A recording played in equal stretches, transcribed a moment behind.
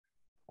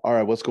All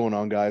right, what's going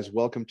on, guys?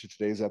 Welcome to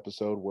today's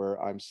episode where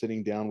I'm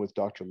sitting down with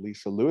Dr.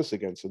 Lisa Lewis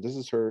again. So this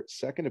is her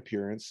second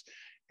appearance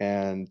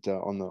and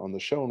on the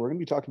show, and we're going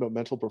to be talking about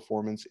mental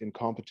performance in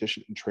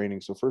competition and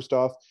training. So first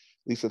off,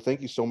 Lisa,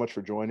 thank you so much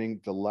for joining.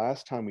 The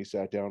last time we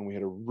sat down, we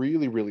had a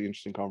really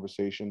interesting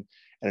conversation,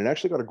 and it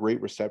actually got a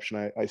great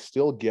reception. I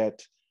still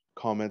get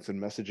comments and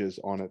messages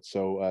on it.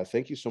 So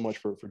thank you so much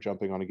for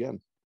jumping on again.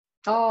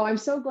 Oh, I'm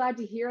so glad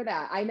to hear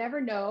that. I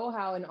never know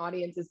how an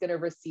audience is going to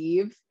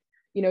receive,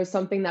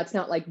 something that's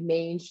not like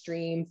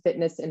mainstream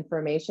fitness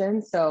information.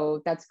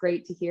 So that's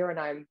great to hear. And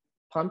I'm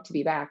pumped to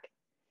be back.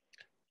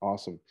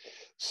 Awesome.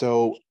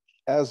 So,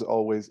 as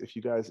always, if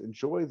you guys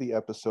enjoy the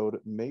episode,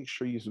 make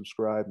sure you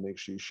subscribe, make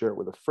sure you share it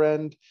with a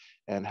friend,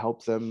 and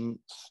help them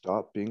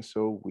stop being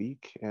so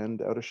weak and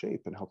out of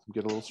shape and help them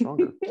get a little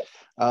stronger.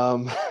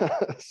 um,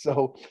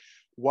 so,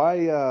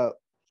 why?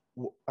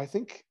 I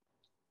think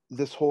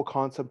this whole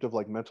concept of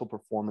like mental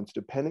performance,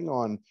 depending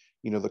on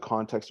the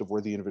context of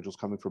where the individual's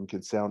coming from,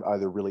 can sound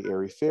either really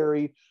airy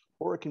fairy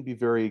or it can be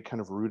very kind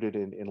of rooted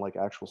in like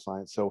actual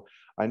science. So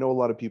I know a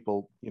lot of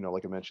people,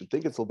 like I mentioned,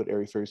 think it's a little bit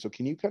airy fairy. So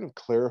can you kind of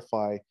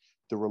clarify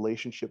the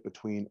relationship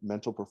between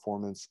mental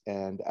performance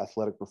and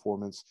athletic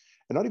performance,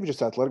 and not even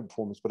just athletic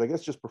performance, but I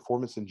guess just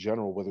performance in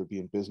general, whether it be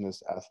in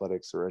business,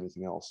 athletics, or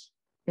anything else?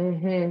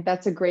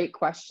 That's a great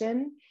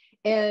question.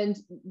 And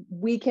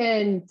we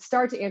can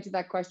start to answer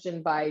that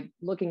question by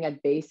looking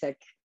at basic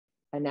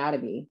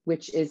anatomy,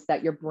 which is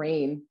that your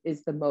brain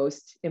is the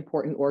most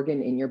important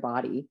organ in your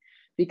body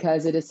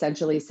because it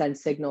essentially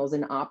sends signals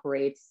and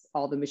operates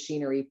all the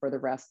machinery for the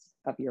rest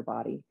of your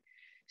body.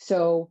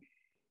 So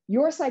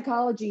your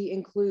psychology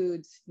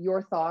includes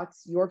your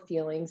thoughts, your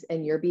feelings,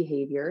 and your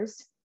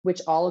behaviors,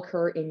 which all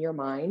occur in your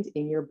mind,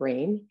 in your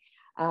brain.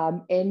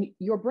 And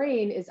your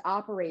brain is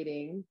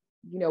operating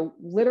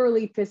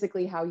literally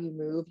physically how you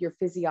move, your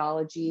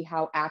physiology,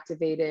 how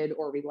activated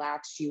or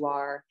relaxed you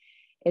are.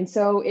 And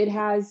so it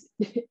has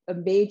a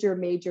major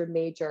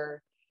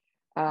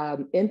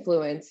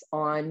influence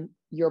on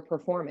your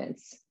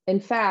performance. In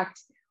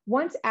fact,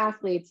 once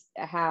athletes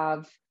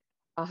have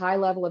a high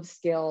level of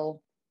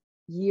skill,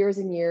 years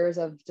and years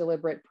of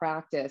deliberate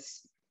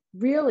practice,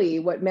 really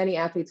what many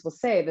athletes will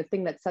say, the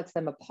thing that sets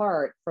them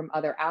apart from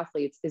other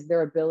athletes is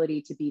their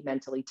ability to be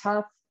mentally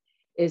tough,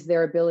 is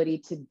their ability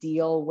to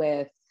deal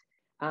with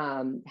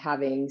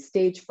having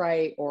stage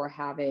fright or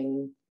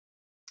having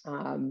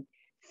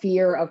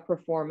fear of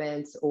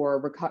performance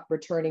or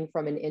returning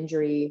from an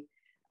injury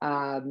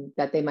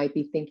that they might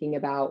be thinking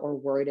about or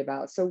worried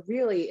about. So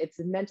really, it's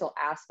the mental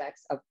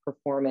aspects of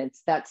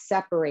performance that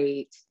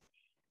separate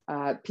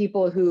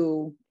people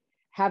who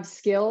have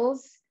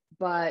skills,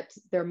 but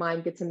their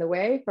mind gets in the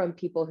way, from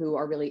people who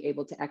are really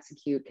able to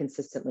execute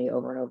consistently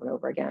over and over and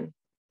over again.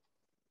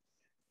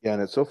 Yeah,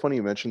 and it's so funny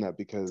you mentioned that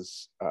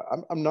because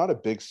I'm not a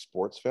big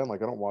sports fan.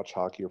 Like I don't watch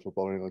hockey or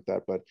football or anything like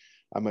that, but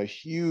I'm a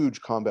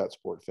huge combat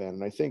sport fan,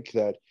 and I think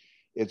that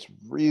it's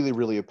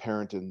really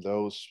apparent in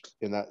those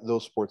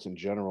sports in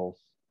general,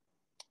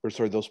 or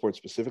sorry, those sports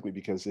specifically,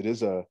 because it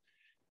is an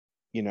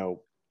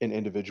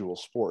individual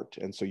sport,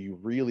 and so you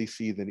really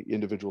see the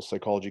individual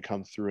psychology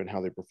come through and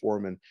how they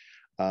perform.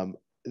 And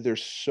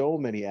there's so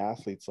many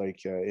athletes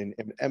in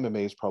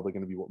MMA is probably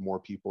going to be what more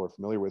people are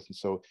familiar with. And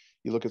so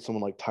you look at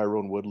someone like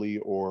Tyrone Woodley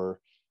or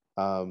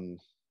who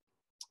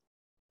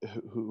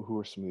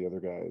are some of the other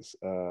guys,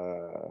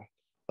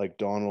 like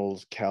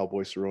Donald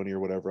Cowboy Cerrone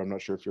or whatever. I'm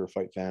not sure if you're a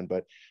fight fan,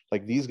 but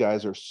like these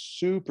guys are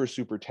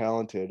super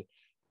talented,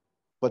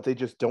 but they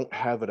just don't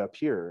have it up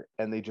here,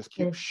 and they just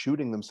keep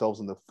shooting themselves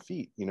in the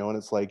feet, and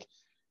it's like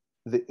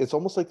it's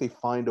almost like they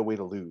find a way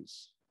to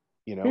lose,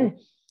 you know.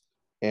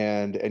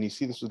 And you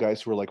see this with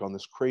guys who are like on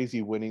this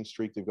crazy winning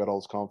streak. They've got all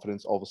this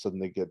confidence. All of a sudden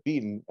they get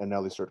beaten, and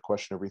now they start to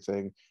question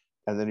everything.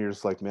 And then you're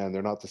just like, man,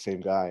 they're not the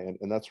same guy.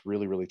 And that's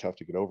really tough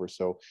to get over.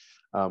 So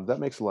that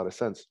makes a lot of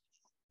sense.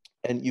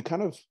 And you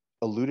kind of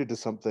alluded to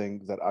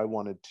something that I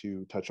wanted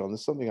to touch on.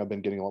 This is something I've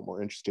been getting a lot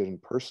more interested in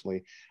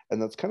personally.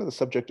 And that's kind of the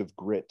subject of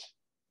grit,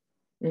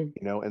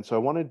 And so I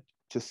wanted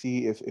to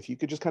see if you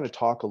could just kind of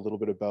talk a little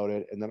bit about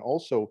it. And then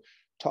also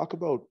talk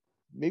about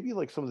maybe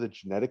like some of the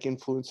genetic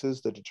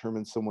influences that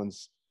determine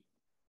someone's,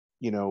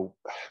 I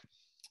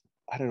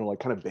don't know,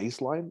 like kind of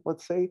baseline,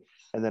 let's say,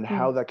 and then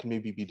how that can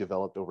maybe be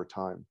developed over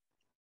time.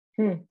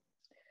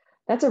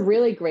 That's a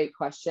really great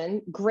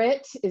question.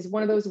 Grit is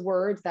one of those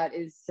words that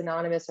is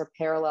synonymous or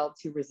parallel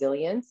to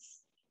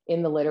resilience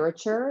in the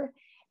literature.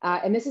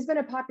 And this has been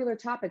a popular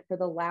topic for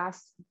the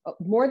last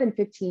more than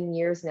 15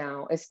 years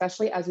now,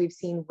 especially as we've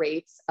seen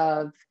rates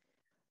of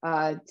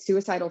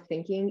suicidal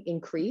thinking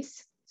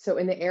increase. So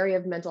in the area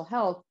of mental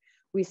health,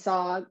 we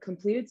saw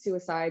completed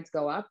suicides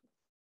go up,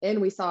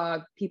 and we saw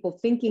people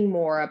thinking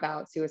more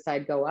about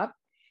suicide go up.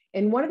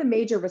 And one of the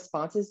major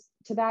responses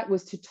to that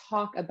was to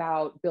talk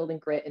about building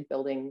grit and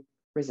building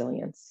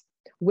resilience,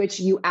 which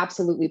you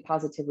absolutely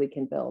positively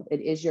can build.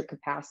 It is your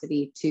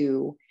capacity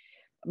to,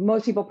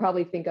 most people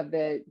probably think of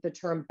the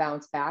term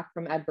bounce back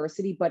from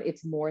adversity, but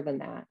it's more than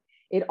that.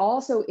 It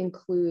also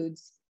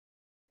includes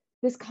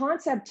this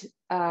concept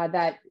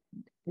that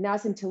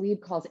Nassim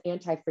Taleb calls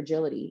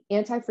anti-fragility.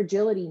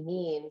 Anti-fragility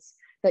means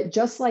that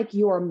just like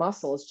your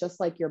muscles, just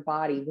like your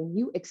body, when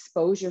you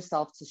expose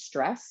yourself to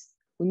stress,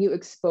 when you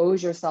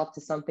expose yourself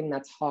to something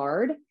that's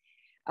hard,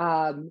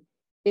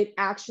 it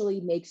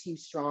actually makes you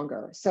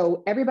stronger.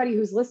 So everybody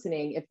who's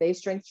listening, if they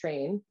strength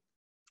train,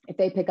 if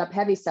they pick up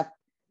heavy stuff,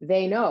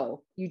 they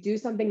know you do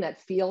something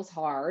that feels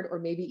hard or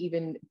maybe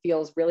even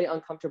feels really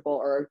uncomfortable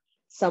or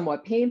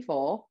somewhat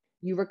painful,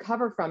 you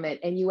recover from it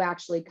and you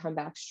actually come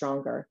back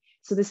stronger.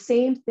 So the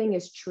same thing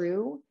is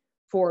true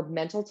for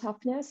mental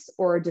toughness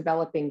or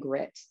developing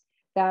grit,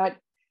 that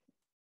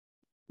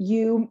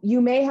you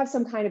may have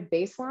some kind of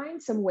baseline,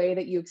 some way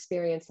that you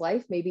experience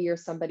life. Maybe you're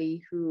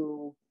somebody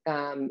who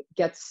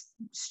gets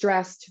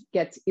stressed,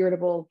 gets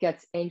irritable,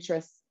 gets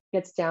anxious,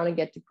 gets down and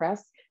get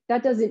depressed.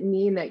 That doesn't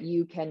mean that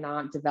you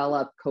cannot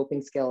develop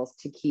coping skills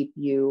to keep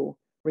you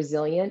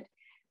resilient.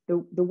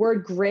 The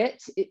word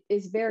grit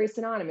is very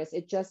synonymous.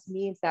 It just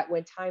means that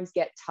when times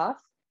get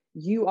tough,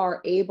 you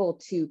are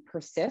able to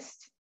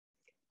persist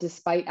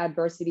despite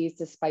adversities,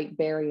 despite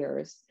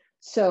barriers.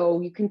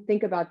 So you can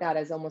think about that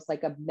as almost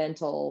like a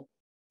mental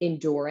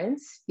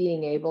endurance,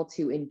 being able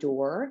to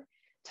endure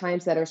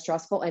times that are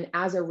stressful. And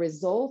as a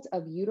result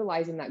of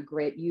utilizing that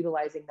grit,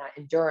 utilizing that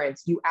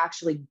endurance, you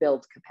actually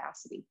build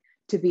capacity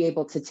to be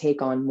able to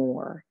take on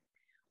more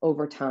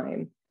over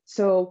time.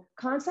 So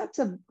concepts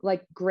of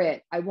like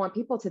grit, I want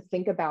people to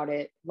think about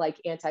it like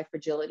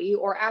anti-fragility,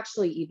 or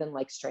actually even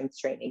like strength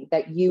training,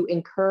 that you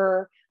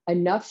incur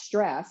enough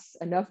stress,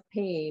 enough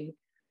pain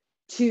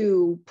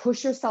to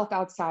push yourself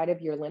outside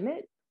of your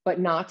limit, but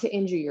not to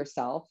injure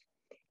yourself.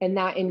 And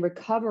that in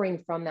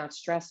recovering from that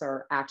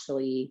stressor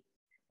actually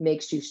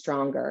makes you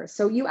stronger.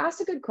 So you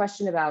asked a good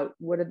question about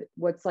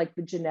what's like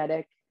the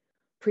genetic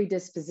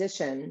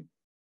predisposition.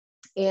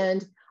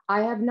 And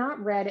I have not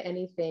read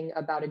anything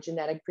about a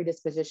genetic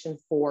predisposition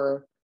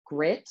for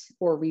grit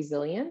or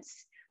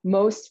resilience.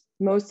 Most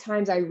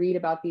times I read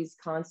about these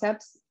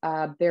concepts,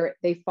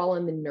 they fall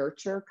in the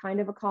nurture kind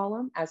of a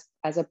column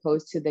as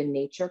opposed to the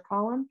nature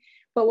column.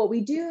 But what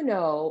we do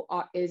know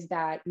is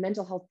that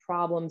mental health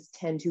problems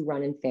tend to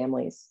run in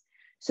families.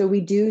 So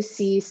we do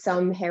see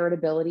some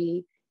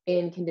heritability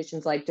in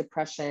conditions like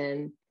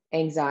depression,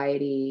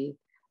 anxiety,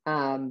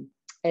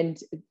 and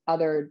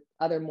other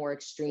more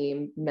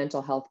extreme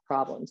mental health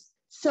problems.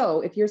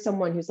 So if you're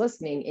someone who's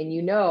listening and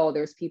you know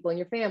there's people in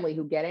your family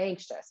who get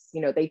anxious,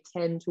 they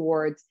tend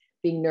towards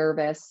being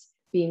nervous,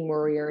 being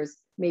worriers,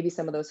 maybe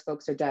some of those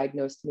folks are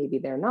diagnosed, maybe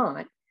they're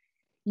not.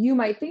 You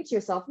might think to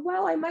yourself,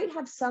 well, I might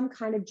have some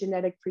kind of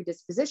genetic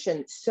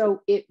predisposition,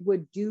 so it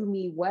would do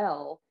me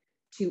well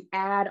to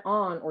add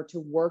on or to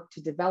work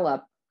to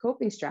develop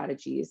coping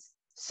strategies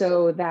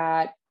so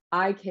that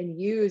I can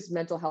use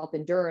mental health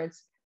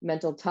endurance,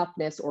 mental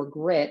toughness, or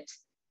grit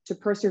to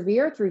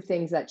persevere through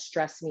things that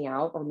stress me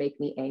out or make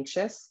me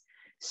anxious,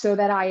 so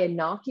that I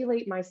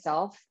inoculate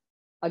myself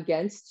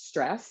against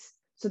stress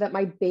so that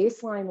my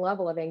baseline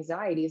level of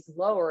anxiety is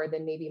lower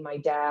than maybe my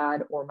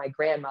dad or my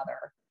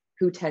grandmother,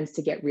 who tends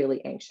to get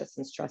really anxious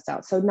and stressed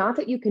out. So not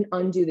that you can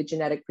undo the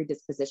genetic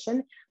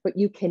predisposition, but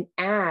you can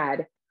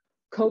add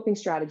coping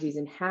strategies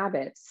and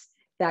habits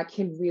that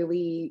can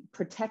really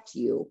protect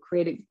you,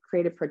 create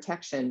a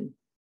protection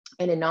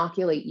and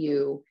inoculate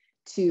you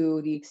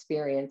to the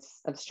experience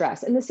of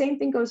stress. And the same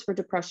thing goes for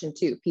depression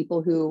too.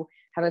 People who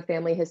have a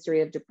family history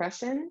of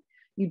depression,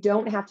 you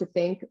don't have to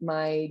think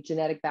my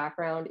genetic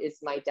background is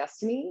my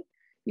destiny.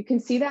 You can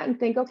see that and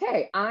think,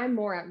 okay, I'm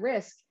more at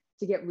risk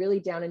to get really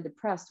down and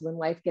depressed when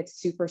life gets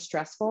super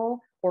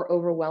stressful or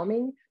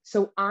overwhelming.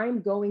 So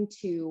I'm going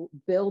to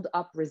build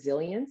up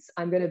resilience.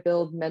 I'm going to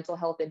build mental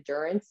health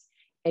endurance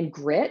and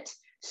grit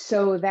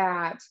so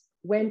that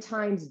when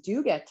times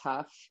do get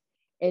tough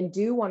and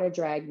do want to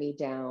drag me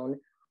down,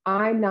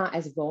 I'm not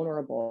as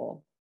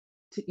vulnerable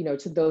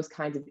to those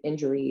kinds of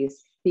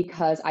injuries,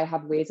 because I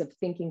have ways of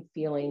thinking,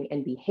 feeling,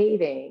 and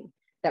behaving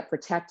that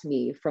protect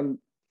me from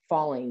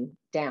falling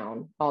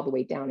down all the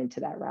way down into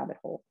that rabbit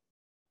hole.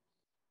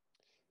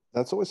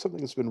 That's always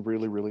something that's been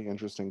really, really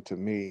interesting to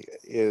me,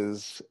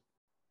 is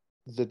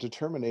the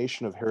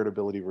determination of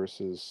heritability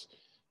versus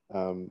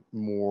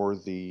more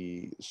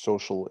the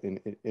social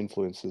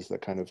influences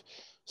that kind of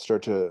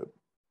start to,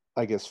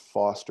 I guess,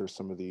 foster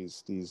some of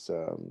these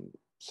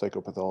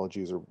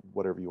psychopathologies or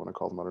whatever you want to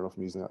call them. I don't know if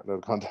I'm using that out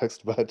of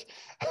context, but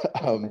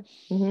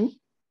Mm-hmm.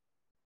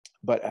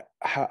 but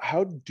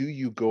how do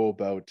you go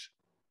about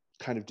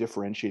kind of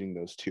differentiating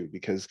those two?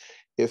 Because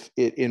if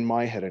it, in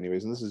my head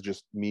anyways, and this is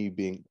just me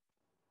being,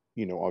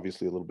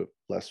 obviously a little bit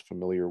less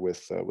familiar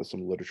with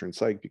some literature and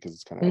psych because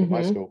it's kind of out of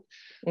my scope.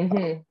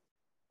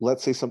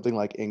 Let's say something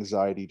like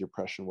anxiety,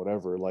 depression,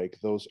 whatever, like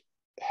those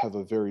have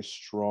a very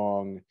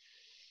strong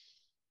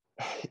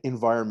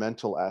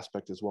environmental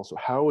aspect as well. So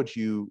how would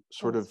you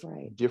sort of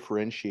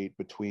differentiate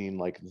between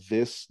like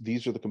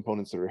these are the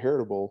components that are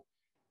heritable,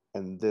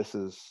 and this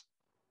is,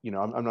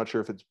 I'm not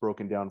sure if it's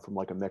broken down from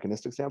like a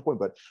mechanistic standpoint,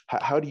 but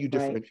how do you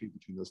differentiate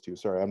between those two?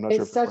 Sorry, I'm not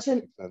sure if that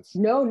makes sense.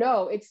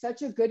 No, it's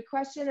such a good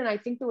question. And I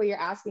think the way you're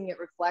asking it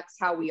reflects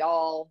how we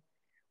all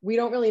we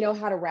don't really know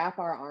how to wrap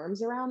our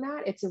arms around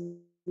that. It's a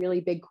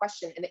really big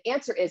question. And the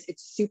answer is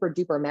it's super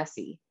duper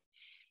messy.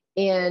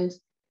 And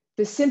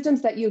the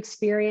symptoms that you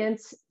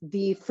experience,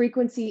 the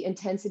frequency,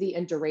 intensity,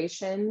 and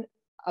duration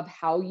of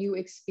how you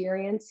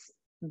experience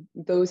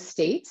those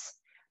states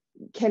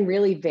can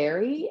really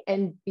vary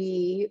and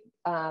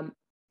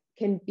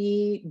can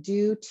be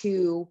due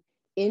to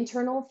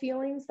internal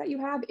feelings that you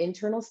have,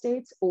 internal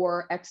states,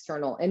 or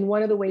external. And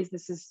one of the ways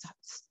this is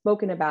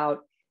spoken about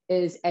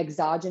is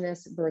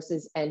exogenous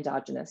versus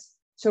endogenous.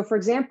 So for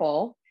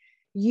example,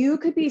 you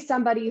could be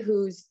somebody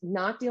who's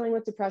not dealing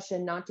with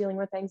depression, not dealing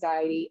with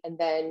anxiety, and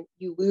then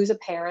you lose a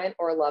parent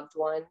or a loved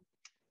one,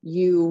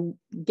 you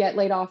get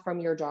laid off from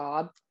your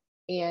job,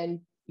 and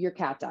your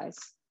cat dies.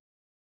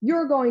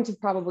 You're going to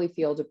probably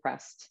feel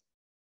depressed,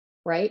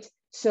 right?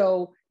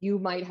 So you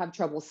might have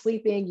trouble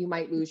sleeping, you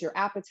might lose your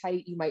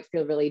appetite, you might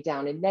feel really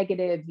down and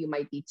negative, you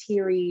might be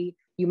teary,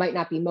 you might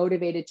not be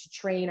motivated to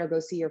train or go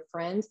see your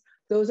friends.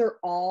 Those are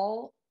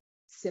all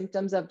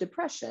symptoms of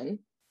depression,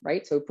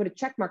 right? So put a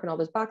check mark in all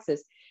those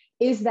boxes.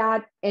 Is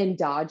that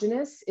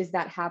endogenous? Is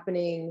that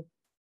happening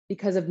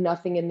because of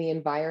nothing in the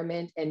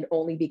environment and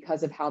only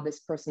because of how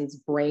this person's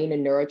brain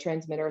and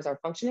neurotransmitters are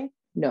functioning?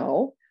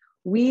 No.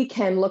 We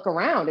can look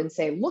around and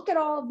say, look at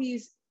all of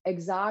these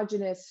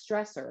exogenous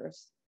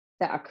stressors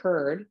that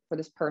occurred for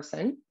this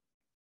person.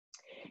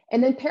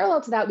 And then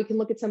parallel to that, we can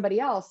look at somebody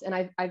else. And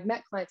I've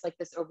met clients like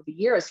this over the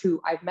years who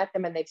I've met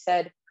them and they've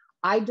said,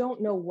 I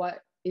don't know what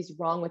is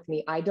wrong with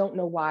me. I don't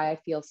know why I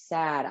feel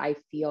sad. I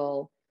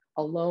feel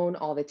alone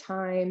all the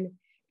time.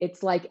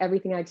 It's like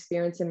everything I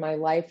experience in my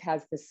life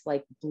has this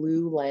like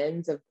blue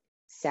lens of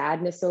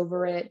sadness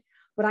over it.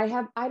 But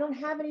I don't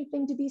have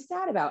anything to be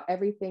sad about.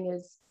 Everything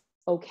is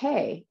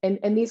okay.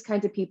 And these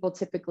kinds of people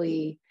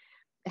typically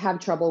have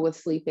trouble with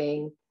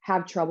sleeping,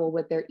 have trouble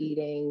with their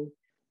eating,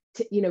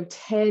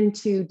 tend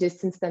to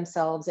distance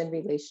themselves in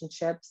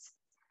relationships.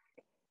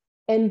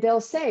 And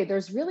they'll say,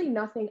 there's really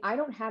nothing, I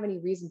don't have any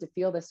reason to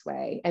feel this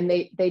way. And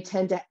they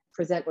tend to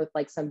present with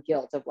like some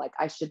guilt of like,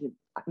 I shouldn't,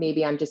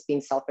 maybe I'm just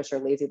being selfish or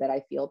lazy that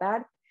I feel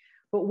bad.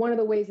 But one of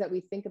the ways that we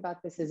think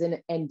about this is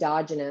an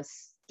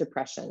endogenous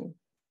depression,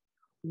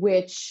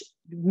 which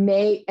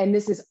may, and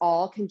this is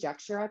all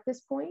conjecture at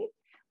this point,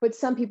 but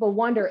some people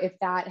wonder if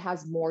that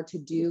has more to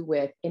do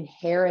with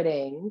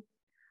inheriting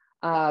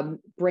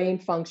brain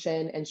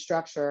function and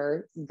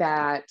structure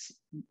that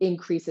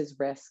increases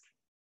risk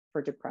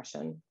for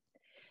depression.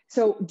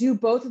 So do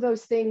both of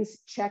those things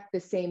check the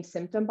same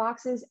symptom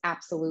boxes?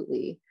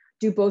 Absolutely.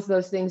 Do both of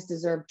those things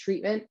deserve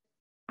treatment?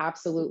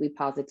 Absolutely,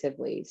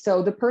 positively.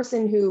 So the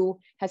person who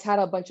has had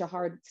a bunch of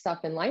hard stuff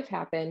in life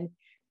happen,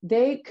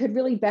 they could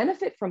really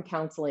benefit from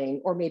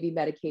counseling or maybe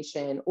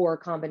medication or a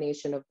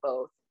combination of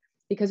both,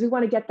 because we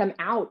want to get them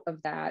out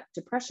of that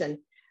depression.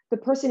 The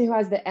person who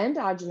has the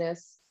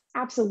endogenous,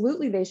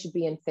 absolutely, they should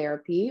be in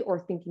therapy or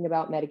thinking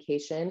about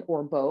medication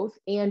or both,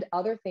 and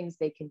other things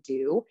they can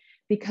do,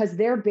 because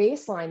their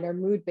baseline, their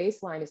mood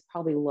baseline is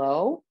probably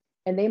low,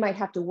 and they might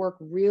have to work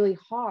really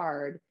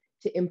hard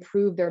to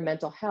improve their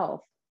mental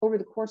health over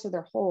the course of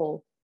their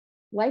whole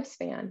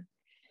lifespan.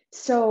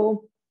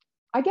 So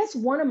I guess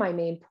one of my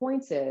main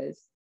points is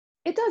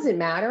it doesn't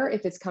matter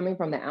if it's coming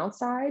from the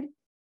outside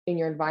in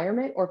your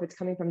environment or if it's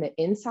coming from the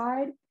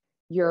inside,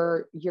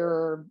 your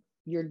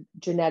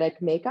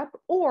genetic makeup,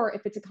 or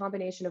if it's a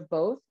combination of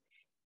both.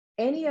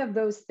 Any of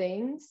those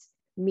things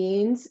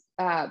means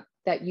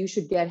that you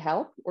should get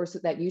help, or so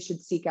that you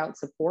should seek out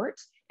support.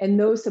 And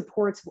those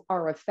supports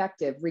are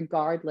effective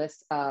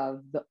regardless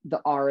of the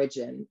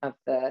origin of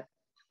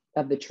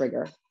the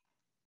trigger.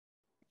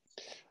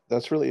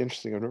 That's really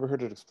interesting. I've never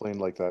heard it explained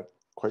like that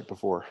quite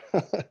before.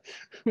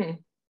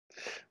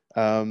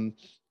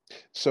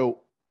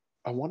 So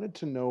I wanted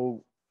to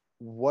know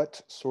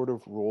what sort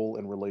of role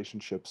and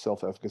relationship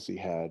self-efficacy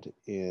had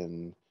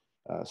in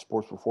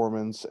sports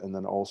performance, and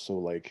then also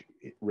like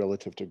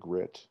relative to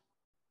grit.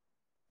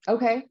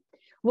 Okay.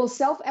 Well,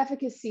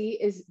 self-efficacy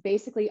is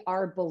basically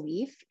our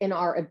belief in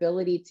our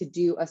ability to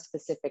do a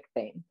specific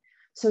thing.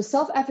 So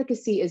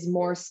self-efficacy is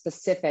more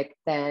specific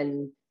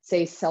than,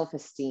 say,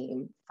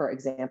 self-esteem, for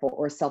example,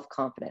 or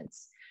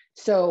self-confidence.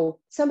 So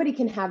somebody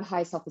can have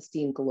high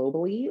self-esteem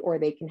globally, or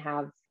they can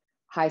have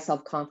high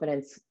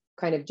self-confidence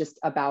kind of just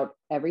about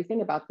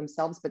everything about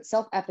themselves. But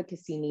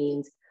self-efficacy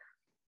means,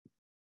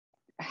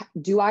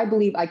 do I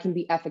believe I can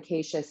be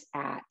efficacious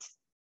at,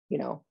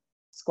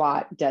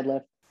 squat,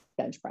 deadlift,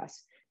 bench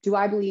press? Do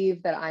I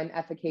believe that I'm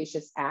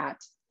efficacious at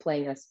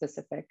playing a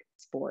specific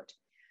sport?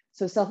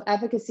 So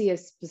self-efficacy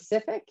is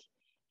specific,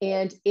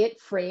 and it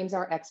frames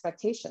our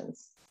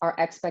expectations. Our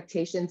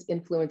expectations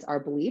influence our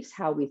beliefs,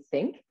 how we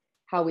think.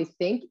 How we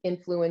think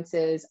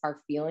influences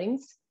our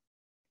feelings,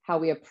 how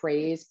we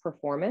appraise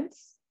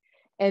performance.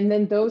 And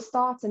then those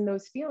thoughts and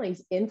those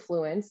feelings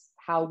influence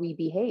how we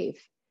behave,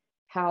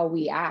 how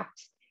we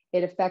act.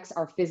 It affects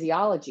our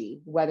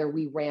physiology, whether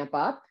we ramp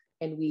up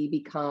and we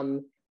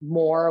become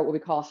more what we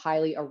call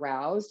highly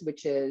aroused,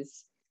 which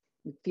is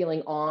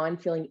feeling on,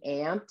 feeling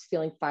amped,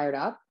 feeling fired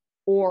up,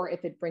 or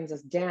if it brings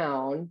us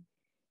down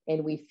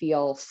and we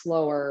feel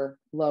slower,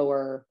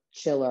 lower,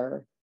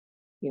 chiller,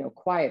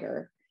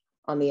 quieter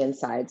on the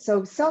inside.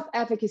 So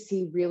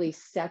self-efficacy really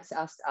sets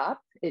us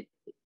up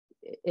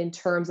in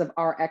terms of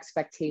our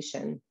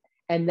expectation.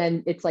 And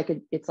then it's like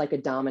a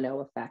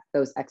domino effect.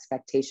 Those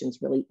expectations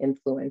really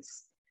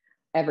influence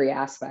every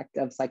aspect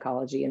of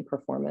psychology and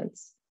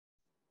performance.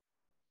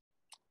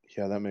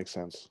 Yeah, that makes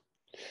sense.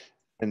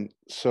 And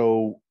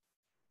so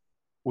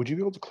would you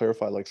be able to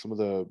clarify like some of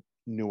the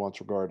nuance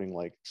regarding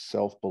like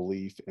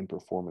self-belief and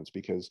performance?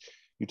 Because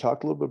you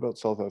talked a little bit about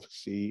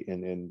self-efficacy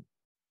and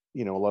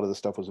a lot of the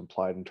stuff was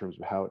implied in terms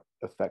of how it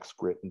affects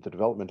grit and the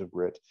development of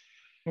grit.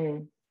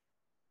 Mm.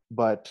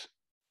 But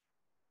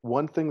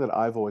one thing that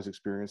I've always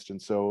experienced,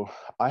 and so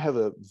I have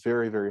a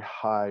very, very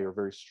high or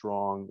very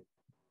strong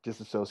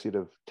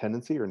disassociative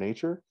tendency or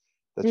nature.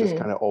 That's just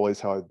kind of always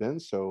how I've been.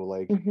 So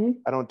like, Mm-hmm.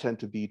 I don't tend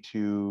to be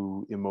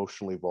too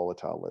emotionally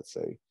volatile, let's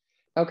say.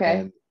 Okay.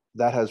 And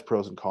that has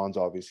pros and cons,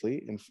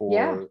 obviously. And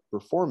Yeah. for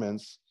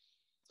performance,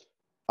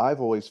 I've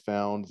always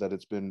found that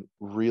it's been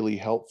really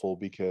helpful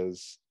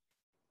because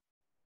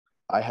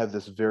I have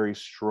this very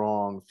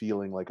strong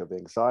feeling like of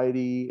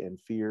anxiety and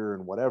fear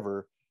and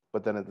whatever.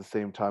 But then at the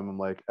same time, I'm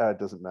like, it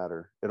doesn't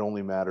matter. It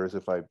only matters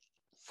if I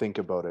think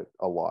about it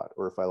a lot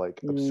or if I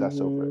like obsess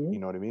over it. You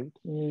know what I mean?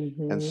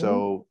 And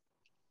so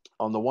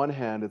on the one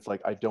hand, it's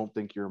like, I don't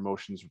think your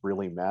emotions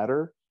really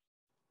matter.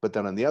 But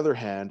then on the other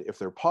hand, if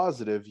they're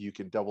positive, you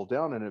can double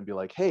down on it and be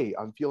like, hey,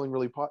 I'm feeling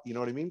really, you know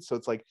what I mean? So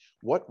it's like,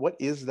 what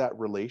is that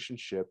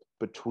relationship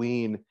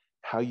between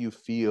how you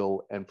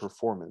feel and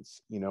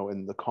performance,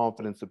 and the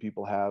confidence that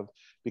people have?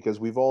 Because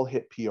we've all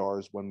hit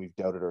PRs when we've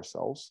doubted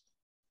ourselves.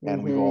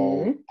 And we've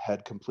all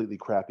had completely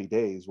crappy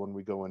days when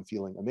we go in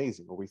feeling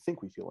amazing, or we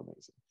think we feel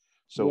amazing.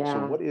 So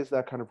what is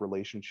that kind of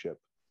relationship?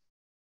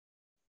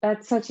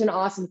 That's such an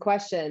awesome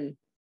question.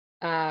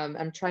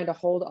 I'm trying to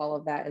hold all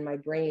of that in my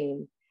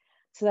brain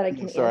so that I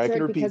can Sorry, I answer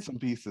can it repeat some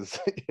pieces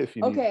if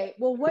you need. Okay,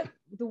 well,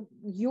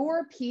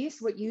 your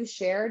piece, what you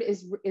shared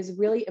is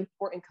really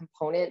important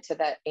component to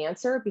that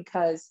answer,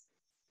 because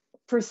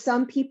for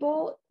some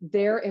people,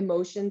 their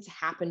emotions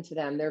happen to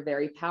them. They're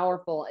very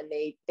powerful and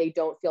they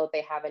don't feel that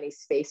they have any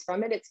space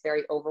from it. It's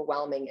very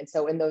overwhelming. And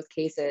so in those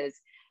cases,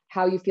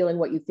 how you feel and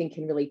what you think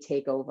can really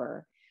take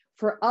over.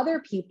 For other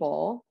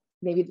people,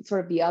 maybe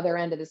sort of the other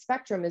end of the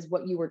spectrum is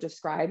what you were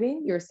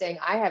describing. You're saying,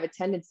 I have a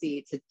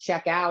tendency to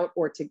check out,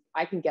 or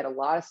I can get a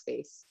lot of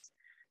space.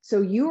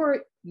 So you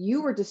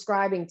were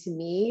describing to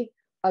me,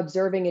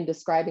 observing and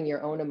describing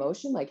your own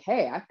emotion, like,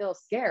 hey, I feel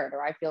scared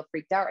or I feel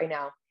freaked out right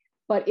now,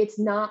 but it's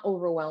not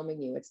overwhelming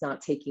you. It's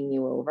not taking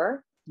you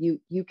over.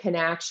 You can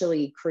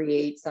actually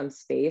create some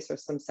space or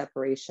some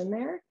separation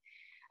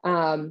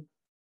there,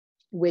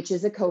 which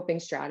is a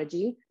coping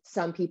strategy.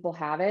 Some people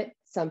have it,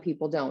 some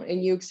people don't.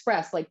 And you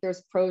express like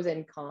there's pros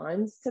and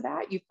cons to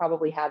that. You've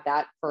probably had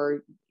that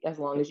for as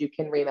long as you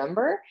can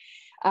remember.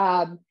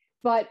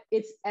 But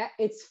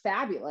it's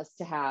fabulous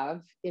to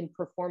have in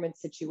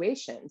performance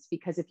situations,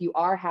 because if you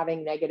are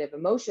having negative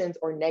emotions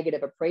or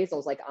negative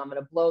appraisals, like I'm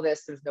going to blow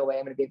this, there's no way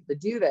I'm going to be able to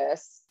do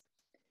this,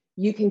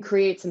 you can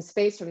create some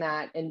space from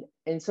that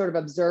and sort of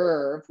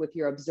observe with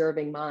your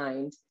observing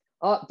mind.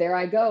 Oh, there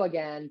I go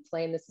again,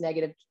 playing this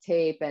negative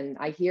tape, and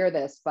I hear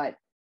this, but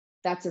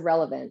that's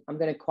irrelevant. I'm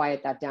going to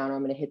quiet that down, or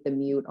I'm going to hit the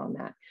mute on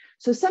that.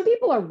 So some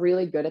people are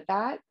really good at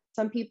that.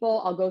 Some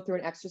people, I'll go through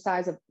an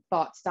exercise of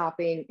thought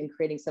stopping and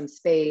creating some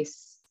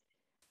space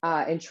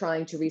and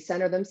trying to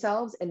recenter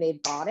themselves, and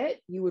they've got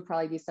it. You would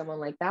probably be someone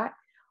like that.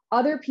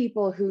 Other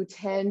people who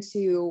tend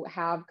to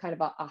have kind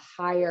of a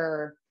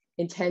higher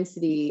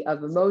intensity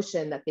of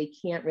emotion that they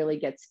can't really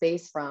get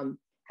space from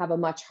have a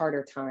much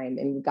harder time,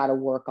 and we've got to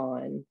work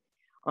on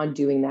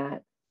doing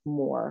that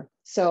more.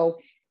 So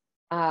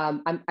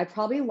I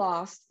probably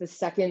lost the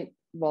second,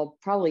 well,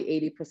 probably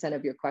 80%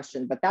 of your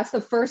question, but that's the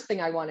first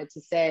thing I wanted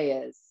to say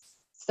is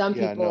some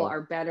people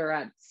are better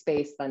at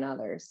space than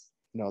others.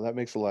 No, that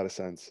makes a lot of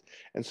sense.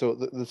 And so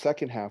the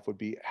second half would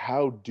be,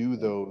 how do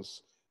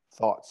those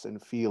thoughts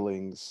and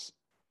feelings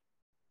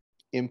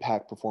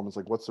impact performance?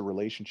 Like, what's the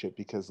relationship?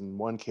 Because in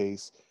one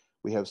case,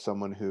 we have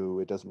someone who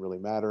it doesn't really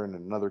matter, and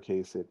in another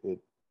case, it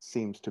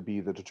seems to be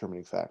the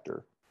determining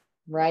factor.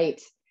 Right.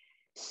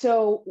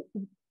 So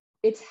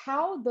it's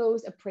how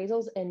those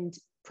appraisals and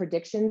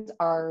predictions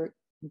are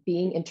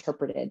being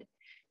interpreted.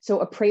 So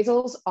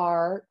appraisals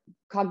are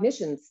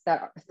cognitions,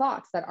 that are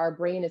thoughts that our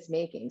brain is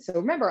making. So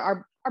remember,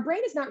 our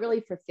brain is not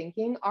really for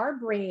thinking. Our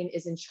brain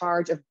is in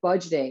charge of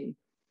budgeting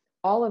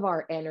all of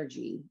our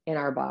energy in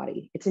our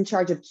body. It's in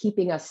charge of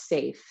keeping us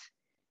safe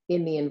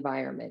in the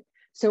environment.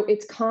 So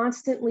it's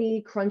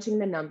constantly crunching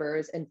the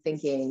numbers and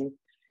thinking,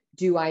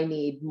 do I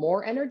need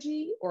more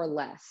energy or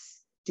less?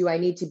 Do I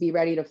need to be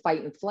ready to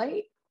fight and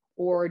flight,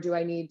 or do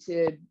I need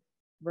to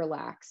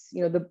relax?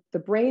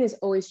 The brain is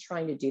always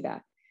trying to do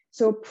that.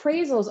 So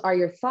appraisals are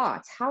your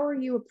thoughts. How are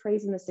you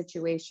appraising the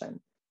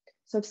situation?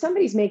 So if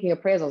somebody's making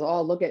appraisals,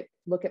 oh, look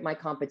at my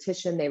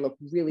competition. They look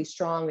really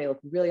strong. They look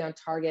really on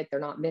target. They're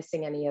not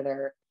missing any of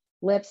their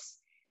lips.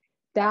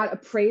 that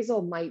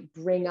appraisal might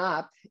bring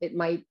up, it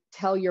might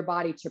tell your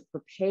body to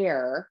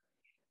prepare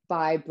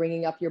by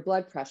bringing up your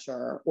blood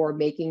pressure or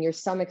making your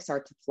stomach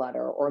start to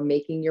flutter or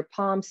making your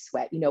palms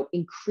sweat,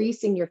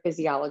 increasing your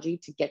physiology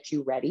to get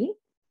you ready.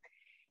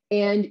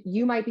 And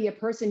you might be a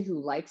person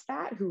who likes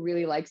that, who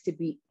really likes to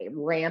be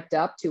ramped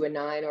up to a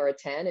 9 or a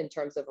 10 in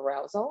terms of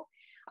arousal.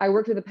 I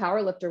worked with a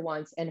power lifter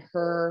once, and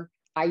her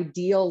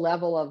ideal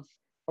level of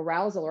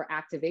arousal or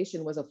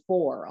activation was a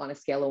 4 on a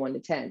scale of 1 to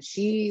 10.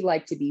 She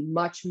liked to be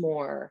much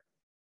more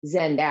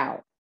zenned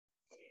out.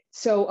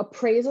 So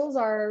appraisals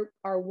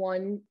are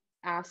one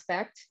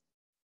aspect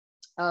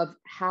of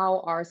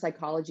how our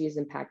psychology is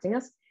impacting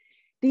us.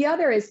 The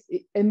other is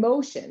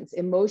emotions.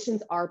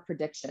 Emotions are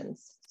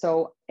predictions.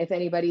 So if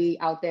anybody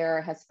out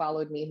there has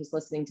followed me who's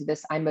listening to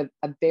this, I'm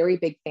a very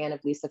big fan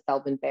of Lisa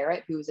Feldman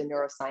Barrett, who's a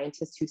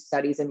neuroscientist who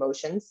studies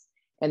emotions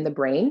and the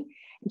brain.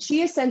 And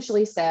she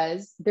essentially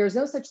says there's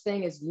no such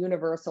thing as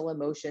universal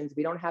emotions.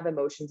 We don't have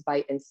emotions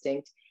by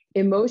instinct.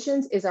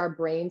 Emotions is our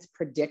brain's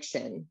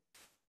prediction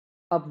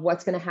of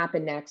what's going to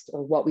happen next,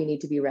 or what we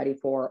need to be ready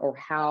for, or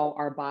how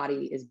our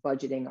body is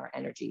budgeting our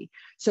energy.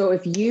 So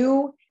if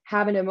you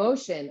have an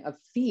emotion of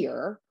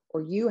fear, or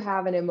you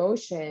have an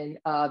emotion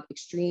of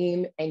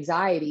extreme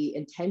anxiety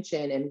and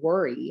tension and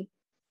worry,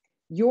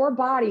 your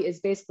body is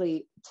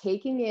basically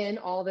taking in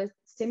all the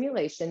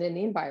stimulation in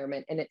the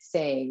environment, and it's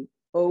saying,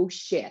 oh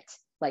shit,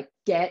 like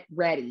get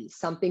ready.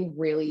 Something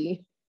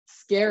really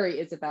scary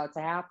is about to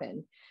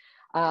happen.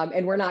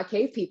 And we're not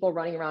cave people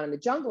running around in the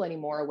jungle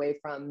anymore away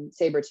from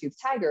saber-toothed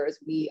tigers.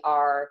 We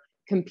are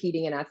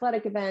competing in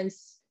athletic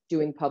events,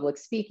 doing public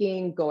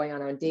speaking, going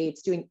on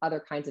dates, doing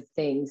other kinds of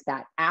things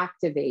that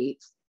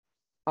activate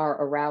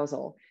our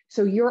arousal.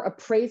 So your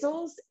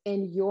appraisals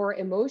and your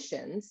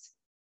emotions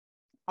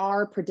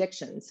are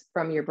predictions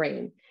from your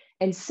brain.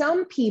 And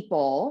some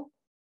people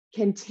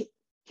can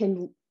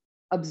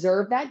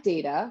observe that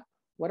data.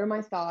 What are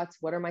my thoughts?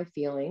 What are my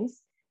feelings?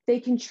 They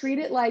can treat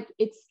it like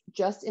it's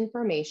just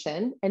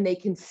information, and they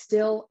can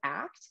still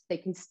act. They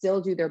can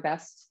still do their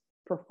best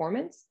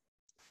performance.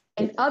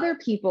 And other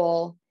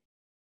people,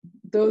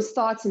 those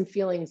thoughts and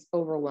feelings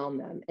overwhelm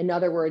them. In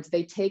other words,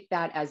 they take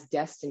that as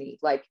destiny.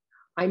 Like,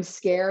 I'm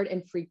scared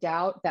and freaked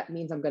out. That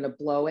means I'm going to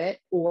blow it.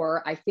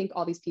 Or I think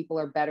all these people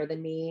are better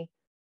than me,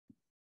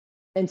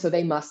 and so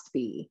they must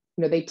be.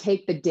 They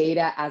take the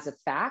data as a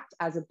fact,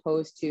 as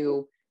opposed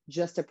to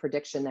just a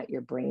prediction that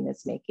your brain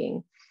is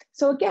making.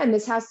 So again,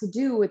 this has to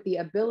do with the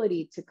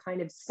ability to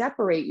kind of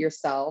separate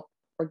yourself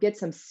or get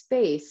some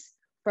space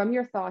from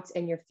your thoughts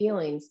and your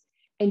feelings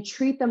and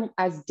treat them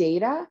as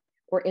data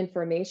or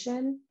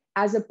information,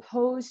 as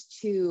opposed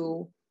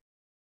to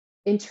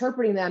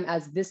interpreting them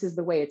as this is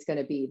the way it's going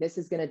to be. This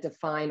is going to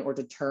define or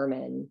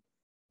determine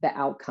the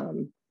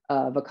outcome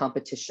of a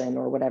competition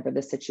or whatever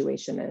the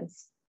situation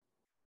is.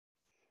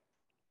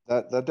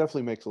 That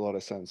definitely makes a lot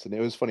of sense. And it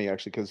was funny,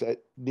 actually, because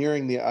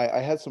I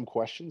had some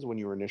questions when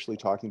you were initially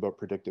talking about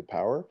predictive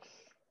power.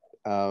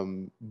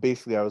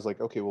 Basically, I was like,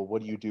 okay, well,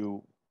 what do you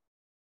do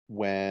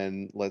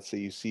when, let's say,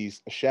 you see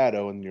a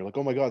shadow and you're like,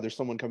 oh my God, there's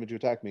someone coming to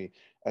attack me.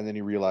 And then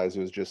you realize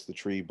it was just the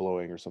tree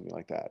blowing or something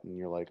like that. And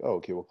you're like, oh,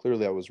 okay, well,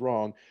 clearly I was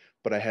wrong,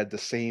 but I had the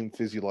same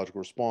physiological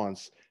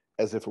response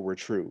as if it were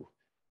true.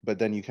 But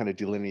then you kind of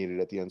delineate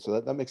it at the end.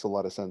 So that makes a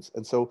lot of sense.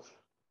 And so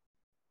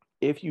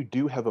if you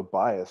do have a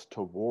bias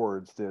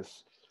towards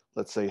this,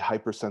 let's say,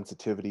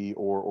 hypersensitivity,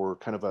 or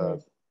kind of a,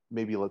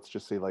 maybe let's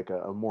just say like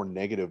a more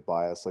negative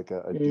bias, like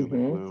a doom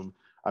and gloom,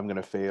 I'm going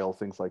to fail,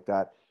 things like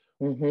that.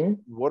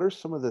 What are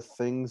some of the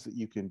things that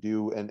you can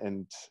do?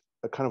 And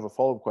a kind of a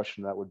follow-up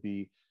question to that would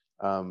be,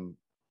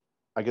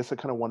 I guess I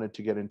kind of wanted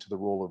to get into the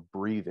role of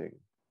breathing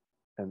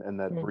and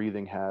that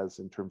breathing has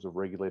in terms of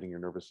regulating your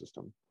nervous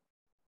system.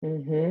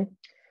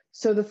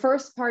 So the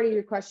first part of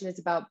your question is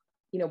about,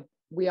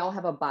 we all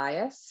have a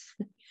bias.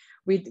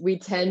 We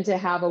tend to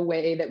have a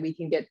way that we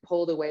can get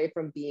pulled away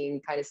from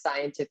being kind of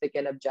scientific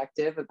and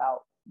objective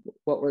about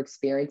what we're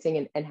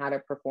experiencing and how to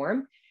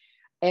perform.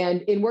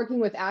 And in working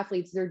with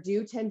athletes, there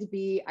do tend to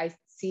be, I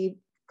see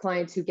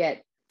clients who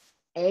get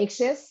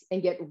anxious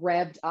and get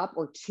revved up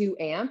or too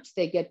amped.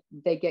 They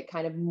get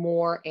kind of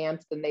more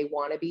amped than they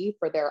want to be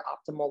for their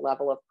optimal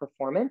level of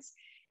performance.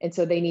 And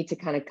so they need to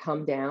kind of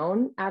come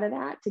down out of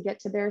that to get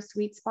to their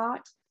sweet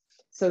spot.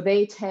 So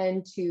they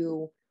tend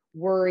to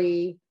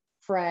worry,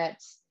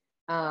 fret.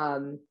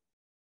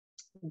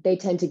 They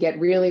tend to get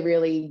really,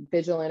 really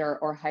vigilant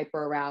or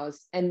hyper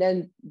aroused. And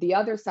then the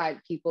other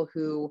side, people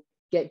who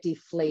get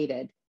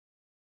deflated,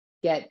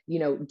 get,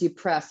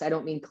 depressed. I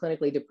don't mean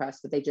clinically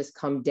depressed, but they just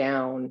come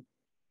down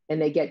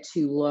and they get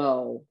too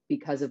low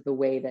because of the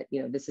way that,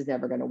 this is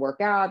never going to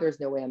work out. There's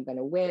no way I'm going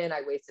to win.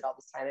 I wasted all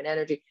this time and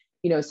energy,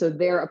 so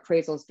their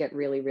appraisals get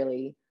really,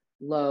 really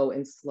low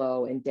and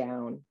slow and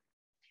down.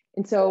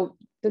 And so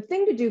the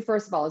thing to do,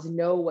 first of all, is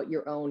know what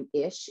your own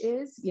ish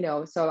is.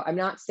 So I'm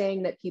not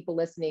saying that people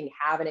listening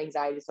have an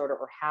anxiety disorder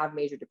or have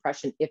major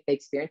depression if they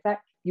experience that.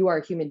 You are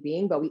a human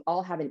being, but we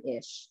all have an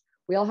ish.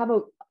 We all have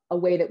a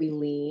way that we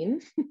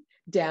lean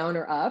down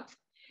or up.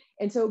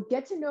 And so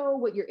get to know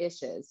what your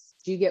ish is.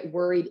 Do you get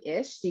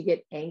worried-ish? Do you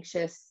get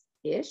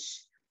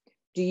anxious-ish?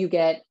 Do you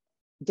get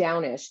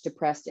downish,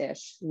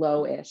 depressed-ish,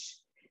 low-ish?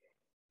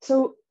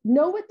 So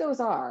know what those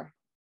are.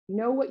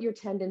 Know what your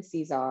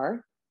tendencies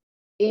are.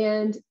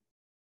 And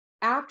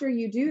after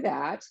you do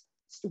that,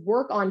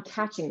 work on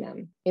catching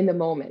them in the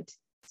moment.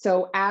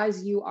 So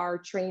as you are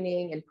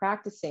training and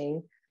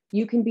practicing,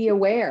 you can be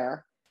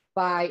aware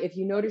by, if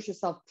you notice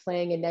yourself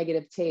playing a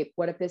negative tape,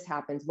 what if this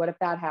happens? What if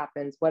that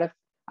happens? What if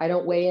I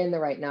don't weigh in the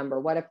right number?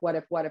 What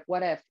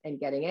if, and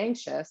getting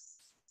anxious,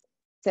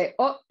 say,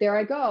 oh, there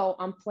I go.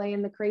 I'm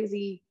playing the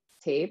crazy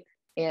tape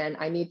and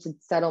I need to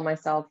settle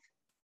myself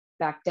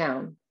back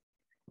down.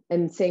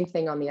 And same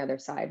thing on the other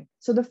side.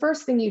 So the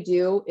first thing you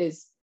do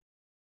is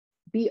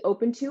be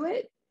open to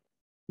it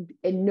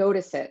and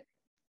notice it.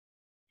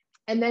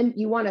 And then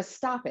you want to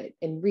stop it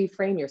and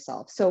reframe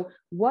yourself. So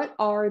what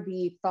are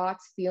the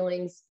thoughts,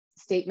 feelings,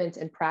 statements,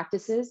 and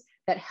practices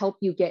that help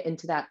you get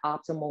into that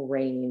optimal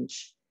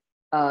range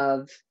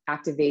of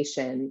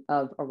activation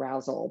of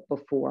arousal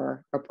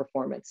before a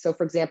performance? So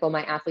for example,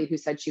 my athlete who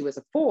said she was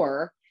a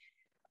 4,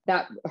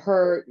 that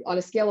her, on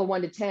a scale of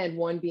 1 to 10,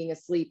 1 being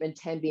asleep and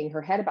 10 being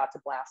her head about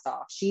to blast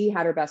off, she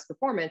had her best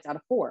performance out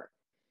of 4.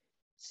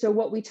 So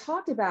what we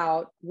talked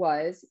about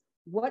was,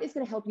 what is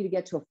going to help you to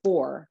get to a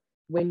 4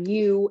 when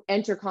you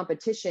enter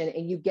competition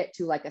and you get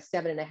to like a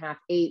 7.5,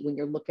 8, when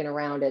you're looking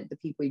around at the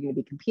people you're going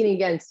to be competing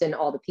against and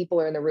all the people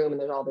are in the room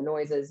and there's all the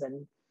noises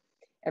and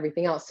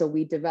everything else. So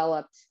we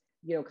developed,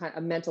 kind of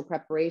a mental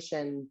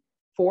preparation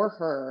for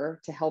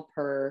her to help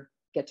her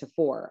get to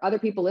 4. Other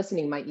people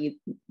listening might need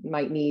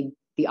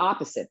the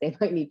opposite. They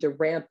might need to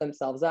ramp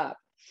themselves up.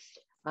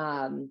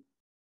 And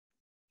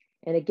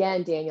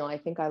again, Daniel, I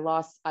think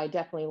I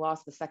definitely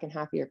lost the second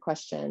half of your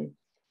question.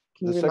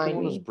 Can you remind me? The second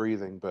one was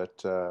breathing,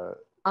 but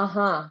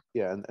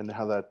yeah, and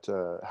how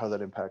that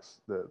impacts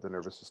the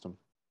nervous system.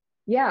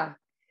 Yeah.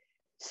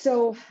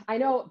 So I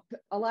know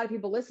a lot of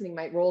people listening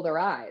might roll their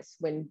eyes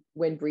when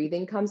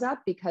breathing comes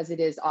up, because it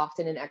is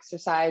often an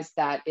exercise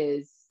that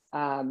is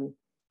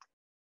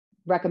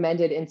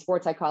recommended in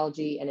sports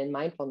psychology and in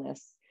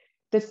mindfulness.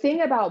 The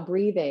thing about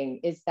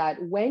breathing is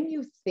that when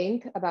you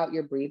think about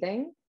your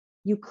breathing,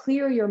 you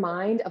clear your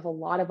mind of a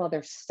lot of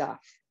other stuff.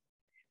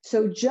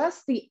 So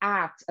just the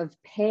act of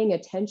paying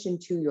attention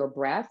to your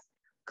breath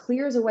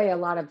clears away a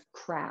lot of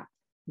crap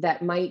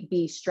that might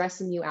be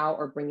stressing you out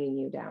or bringing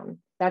you down.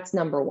 That's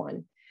number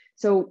one.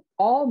 So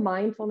all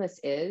mindfulness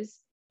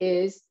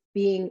is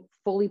being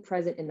fully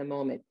present in the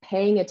moment,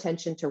 paying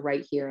attention to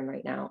right here and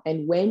right now.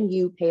 And when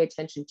you pay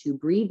attention to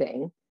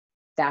breathing,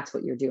 that's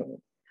what you're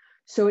doing.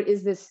 So it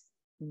is this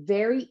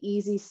very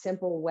easy,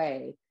 simple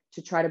way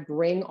to try to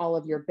bring all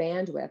of your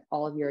bandwidth,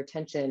 all of your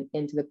attention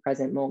into the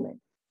present moment.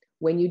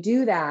 When you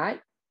do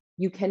that,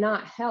 you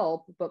cannot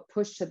help but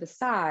push to the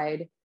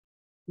side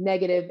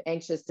negative,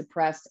 anxious,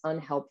 depressed,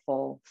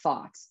 unhelpful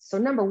thoughts. So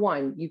number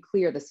one, you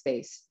clear the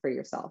space for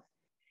yourself.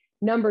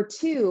 Number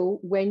two,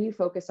 when you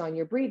focus on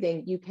your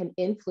breathing, you can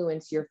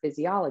influence your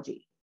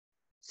physiology.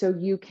 So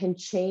you can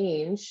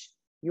change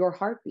your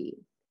heartbeat.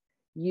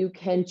 You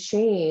can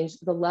change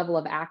the level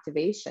of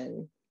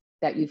activation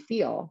that you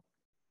feel.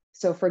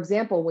 So for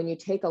example, when you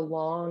take a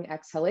long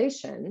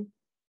exhalation,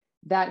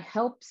 that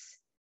helps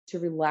to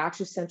relax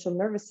your central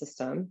nervous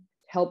system,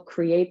 help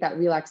create that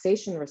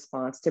relaxation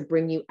response to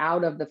bring you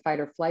out of the fight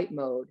or flight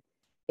mode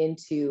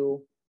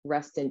into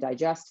rest and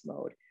digest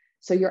mode.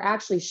 So you're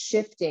actually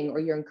shifting, or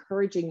you're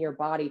encouraging your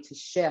body to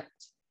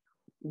shift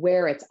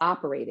where it's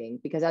operating,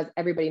 because as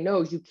everybody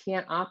knows, you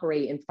can't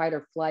operate in fight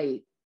or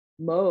flight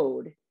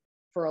mode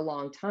for a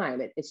long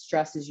time. It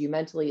stresses you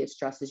mentally, it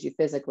stresses you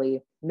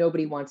physically.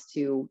 Nobody wants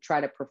to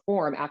try to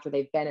perform after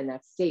they've been in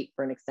that state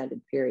for an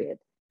extended period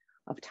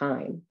of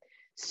time.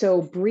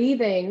 So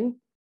breathing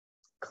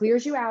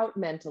clears you out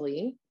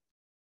mentally.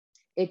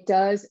 It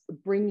does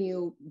bring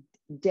you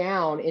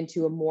down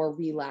into a more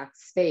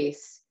relaxed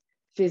space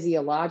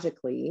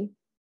physiologically.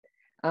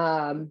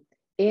 And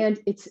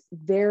it's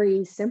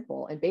very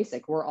simple and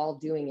basic. We're all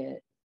doing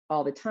it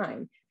all the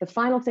time. The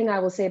final thing I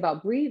will say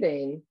about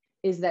breathing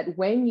is that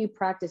when you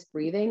practice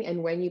breathing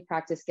and when you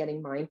practice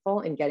getting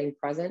mindful and getting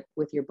present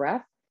with your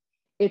breath,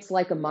 it's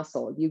like a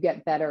muscle. You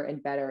get better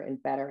and better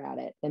and better at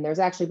it. And there's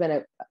actually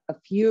been a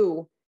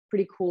few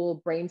pretty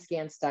cool brain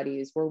scan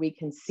studies where we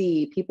can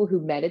see people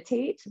who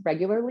meditate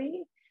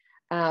regularly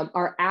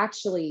are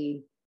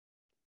actually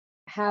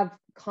have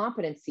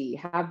competency,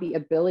 have the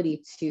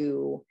ability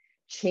to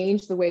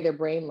change the way their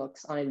brain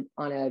looks on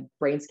a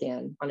brain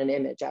scan, on an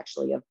image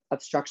actually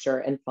of structure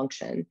and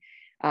function.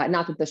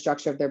 Not that the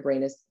structure of their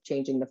brain is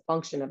changing, the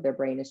function of their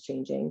brain is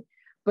changing,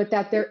 but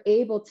that they're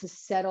able to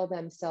settle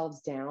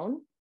themselves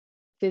down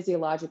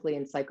physiologically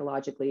and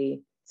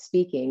psychologically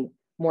speaking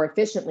more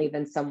efficiently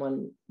than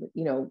someone,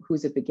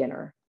 who's a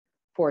beginner,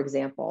 for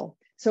example.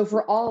 So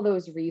for all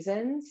those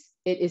reasons,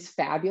 it is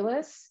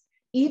fabulous.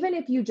 Even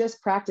if you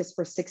just practice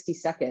for 60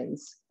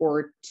 seconds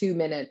or 2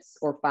 minutes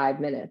or 5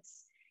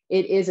 minutes,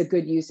 it is a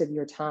good use of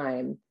your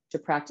time to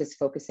practice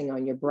focusing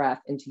on your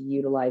breath and to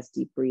utilize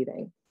deep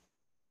breathing.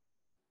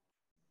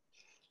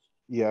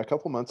 Yeah, a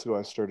couple months ago,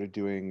 I started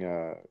doing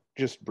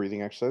just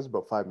breathing exercise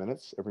about 5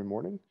 minutes every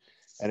morning,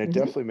 and it Hmm.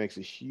 definitely makes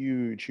a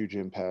huge, huge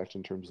impact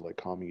in terms of like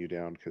calming you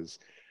down. Because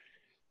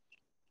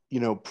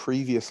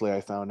previously I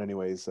found,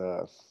 anyways,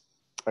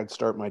 I'd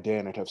start my day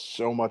and I'd have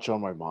so much on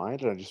my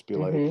mind, and I'd just be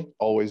like Hmm.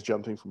 always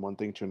jumping from one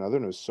thing to another,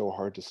 and it was so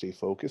hard to stay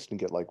focused and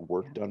get like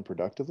work done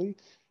productively.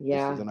 And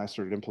so Yeah, then I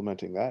started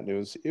implementing that, and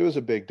it was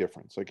a big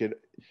difference. Like it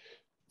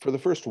for the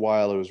first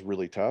while, it was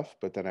really tough,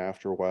 but then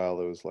after a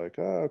while, it was like,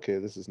 oh, okay,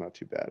 this is not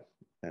too bad.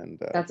 And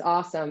that's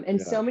awesome. And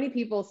yeah, so many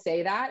people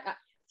say that.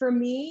 For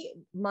me,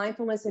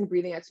 mindfulness and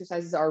breathing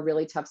exercises are a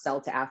really tough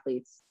sell to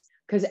athletes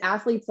because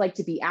athletes like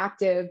to be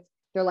active.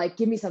 They're like,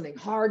 give me something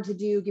hard to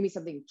do, give me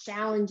something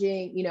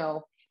challenging, you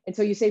know. And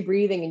so you say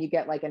breathing and you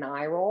get like an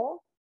eye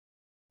roll,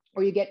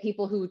 or you get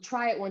people who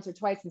try it once or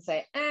twice and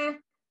say,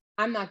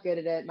 I'm not good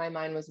at it. My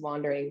mind was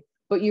wandering.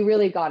 But you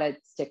really got to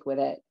stick with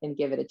it and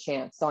give it a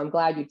chance. So I'm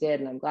glad you did,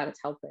 and I'm glad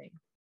it's helping.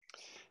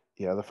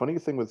 yeah. The funny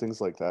thing with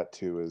things like that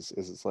too is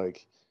it's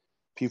like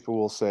people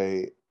will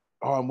say,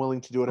 "Oh, I'm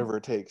willing to do whatever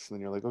it takes," and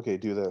then you're like, "Okay,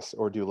 do this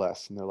or do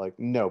less," and they're like,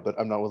 "No, but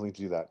I'm not willing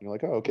to do that." And you're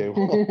like, "Oh, okay,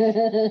 well,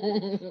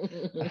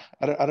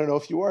 I don't know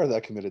if you are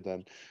that committed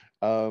then."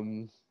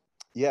 Um,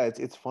 yeah,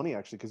 it's funny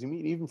actually because you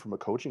mean even from a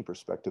coaching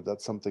perspective,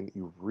 that's something that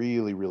you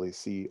really really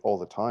see all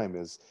the time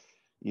is,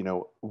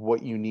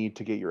 what you need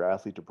to get your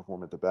athlete to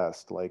perform at the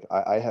best. Like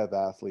I have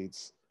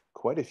athletes,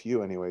 quite a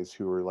few anyways,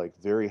 who are like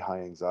very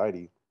high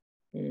anxiety.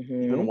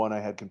 Even Hmm. one I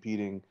had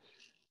competing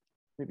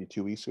maybe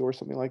 2 weeks ago or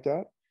something like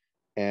that.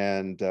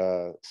 And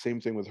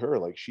same thing with her.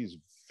 Like she's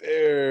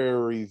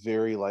very,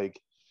 very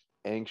like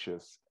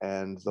anxious.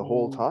 And the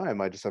whole time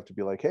I just have to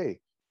be like, hey,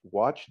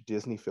 watch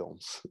Disney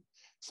films.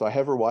 So I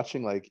have her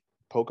watching like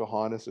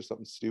Pocahontas or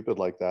something stupid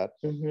like that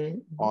Hmm.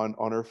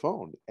 on her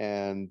phone.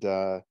 And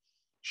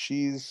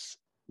she's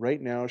right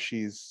now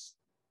she's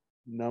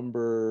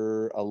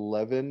number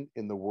 11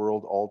 in the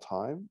world all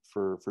time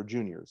for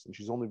juniors, and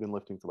she's only been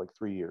lifting for like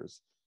 3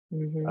 years.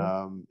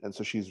 Hmm. And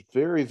so she's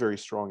very, very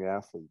strong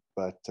athlete,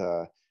 but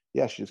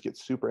yeah, she just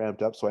gets super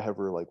amped up. So I have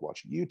her like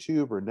watching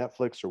YouTube or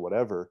Netflix or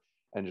whatever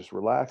and just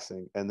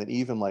relaxing. And then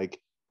even like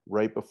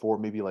right before,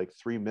 maybe like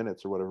 3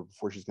 minutes or whatever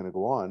before she's going to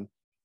go on,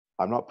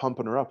 I'm not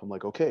pumping her up. I'm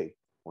like, okay,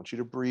 I want you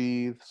to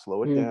breathe,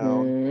 slow it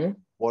down. Hmm.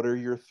 What are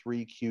your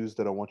three cues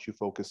that I want you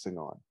focusing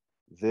on?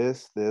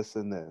 This,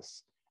 and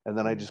this. And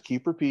then I just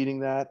keep repeating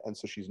that. And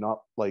so she's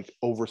not like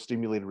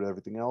overstimulated with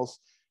everything else.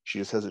 She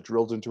just has it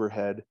drilled into her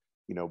head,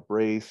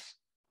 brace,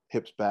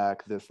 hips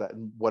back, this, that,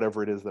 and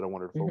whatever it is that I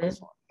want her to Hmm. focus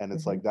on. And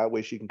it's Hmm. like that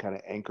way she can kind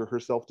of anchor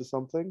herself to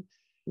something. And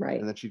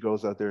Right. then she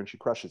goes out there and she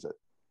crushes it.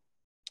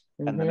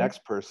 And the Hmm.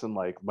 next person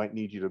like might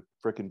need you to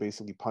freaking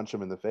basically punch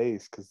them in the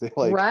face because they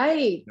like,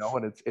 Right.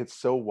 and it's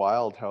so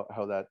wild how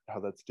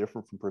that's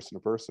different from person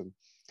to person.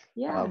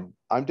 Yeah.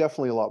 I'm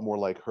definitely a lot more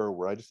like her,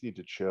 where I just need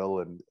to chill,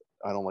 and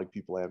I don't like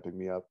people amping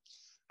me up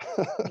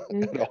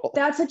Mhm. at all.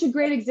 That's such a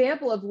great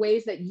example of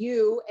ways that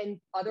you and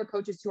other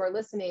coaches who are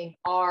listening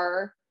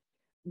are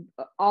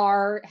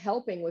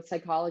helping with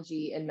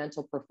psychology and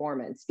mental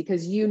performance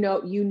because you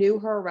knew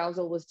her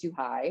arousal was too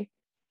high.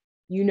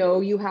 You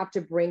know you have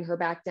to bring her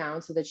back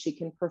down so that she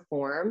can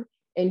perform,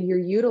 and you're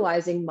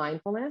utilizing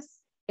mindfulness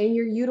and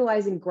you're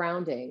utilizing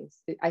grounding.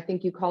 I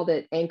think you called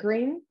it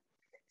anchoring.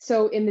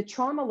 So in the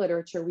trauma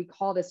literature, we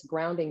call this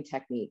grounding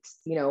techniques.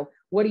 You know,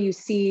 what do you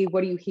see?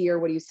 What do you hear?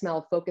 What do you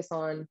smell? Focus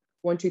on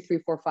one, two, three,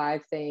 four,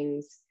 five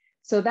things.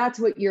 So that's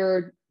what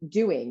you're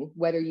doing,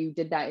 whether you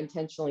did that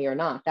intentionally or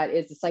not. That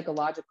is a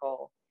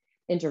psychological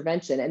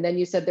intervention. And then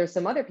you said there's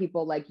some other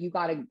people like you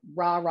got to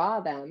rah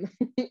them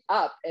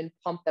up and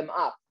pump them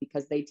up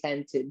because they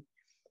tend to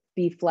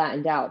be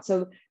flattened out.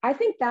 So I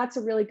think that's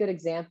a really good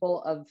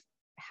example of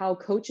how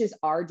coaches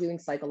are doing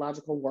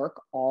psychological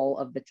work all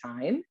of the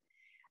time.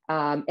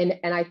 And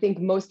I think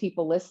most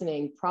people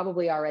listening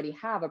probably already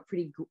have a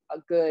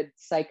good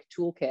psych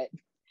toolkit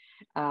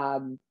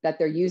that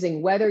they're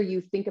using, whether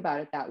you think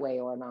about it that way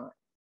or not.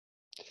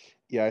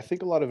 Yeah, I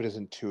think a lot of it is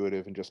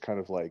intuitive and just kind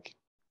of like,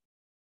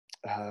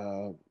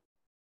 uh,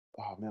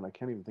 oh man, I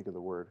can't even think of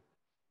the word.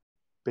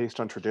 Based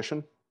on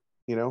tradition,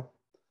 you know,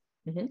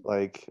 Mm-hmm.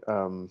 like,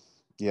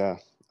 yeah,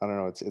 I don't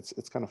know.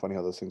 It's kind of funny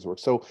how those things work.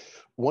 So,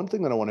 one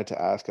thing that I wanted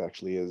to ask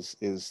actually is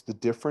the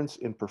difference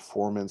in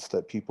performance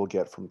that people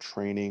get from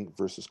training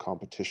versus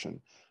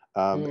competition.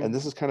 And Mm.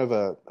 this is kind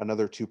of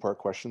another two-part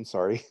question.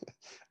 Sorry.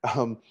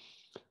 um,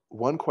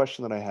 One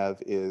question that I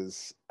have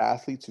is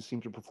athletes who seem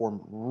to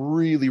perform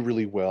really,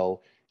 really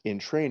well in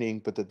training,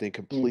 but that they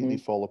completely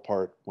Mm-hmm. fall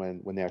apart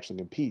when they actually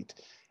compete.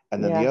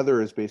 And then the Yeah.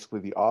 other is basically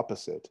the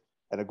opposite.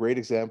 And a great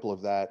example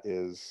of that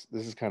is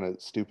this is kind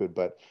of stupid,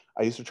 but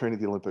I used to train at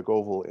the Olympic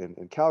Oval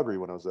in Calgary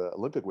when I was an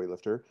Olympic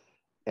weightlifter.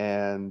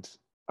 And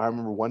I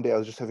remember one day I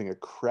was just having a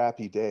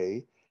crappy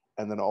day.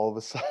 And then all of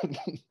a sudden,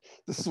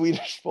 the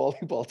Swedish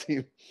volleyball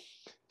team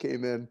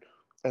came in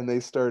and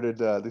they started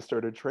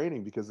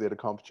training because they had a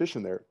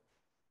competition there.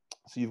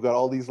 So you've got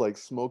all these like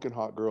smoking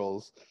hot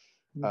girls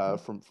Mm-hmm.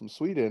 from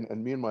Sweden,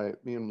 and me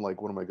and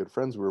like one of my good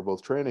friends, we were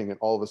both training, and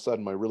all of a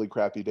sudden my really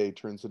crappy day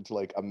turns into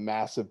like a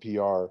massive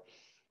PR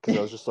because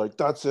I was just like,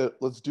 that's it,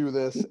 let's do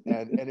this.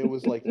 And it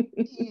was like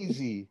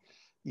easy,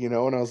 you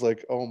know, and I was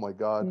like, oh my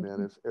God,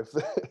 man, if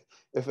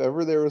if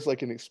ever there was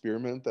like an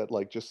experiment that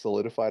like just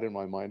solidified in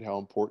my mind how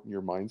important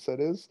your mindset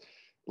is,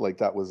 like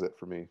that was it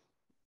for me.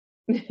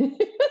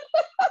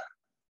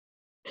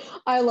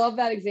 I love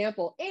that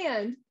example.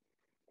 And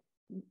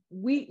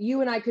you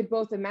and I could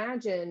both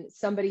imagine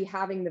somebody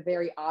having the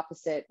very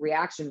opposite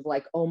reaction of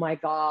like, oh my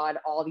God,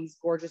 all these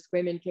gorgeous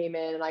women came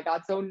in and I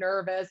got so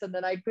nervous. And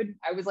then I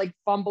was like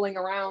fumbling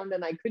around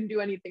and I couldn't do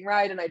anything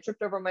right. And I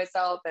tripped over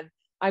myself and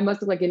I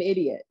must look like an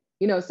idiot,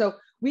 you know? So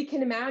we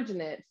can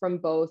imagine it from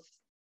both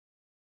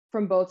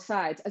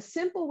sides. A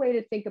simple way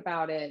to think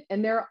about it,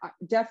 and there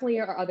definitely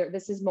are other,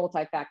 this is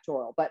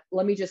multifactorial, but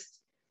let me just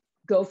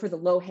go for the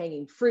low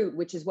hanging fruit,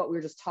 which is what we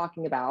were just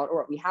talking about, or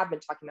what we have been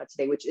talking about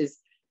today, which is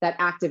that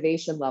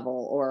activation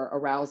level or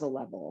arousal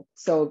level.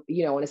 So,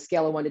 you know, on a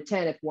scale of 1 to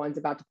 10, if 1's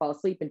about to fall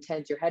asleep and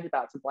 10's your head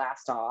about to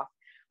blast off,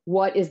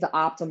 what is the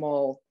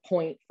optimal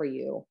point for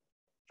you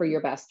for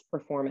your best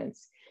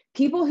performance?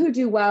 People who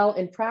do well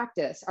in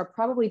practice are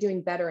probably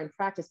doing better in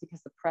practice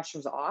because the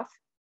pressure's off,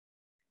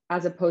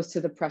 as opposed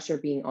to the pressure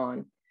being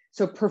on.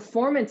 So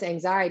performance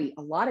anxiety,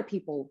 a lot of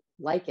people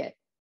like it.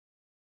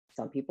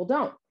 Some people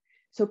don't.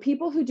 So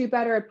people who do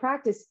better at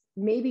practice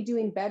may be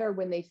doing better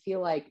when they feel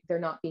like they're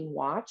not being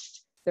watched,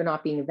 they're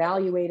not being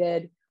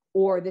evaluated,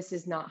 or this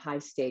is not high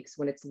stakes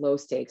when it's low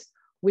stakes,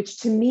 which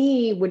to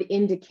me would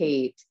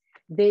indicate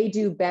they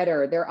do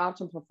better. Their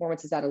optimal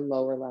performance is at a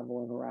lower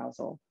level of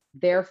arousal.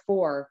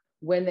 Therefore,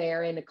 when they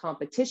are in a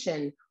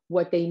competition,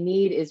 what they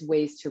need is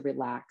ways to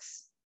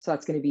relax. So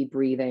that's going to be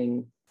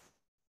breathing,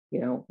 you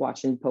know,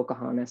 watching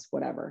Pocahontas,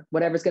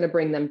 whatever's going to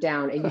bring them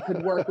down. And you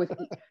could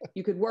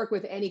work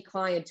with any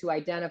client to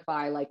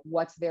identify like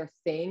what's their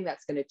thing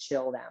that's going to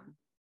chill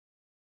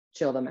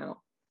them out.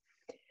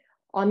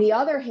 On the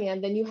other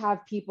hand, then you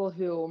have people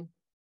who,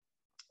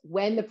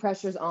 when the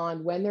pressure's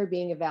on, when they're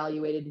being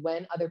evaluated,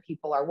 when other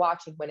people are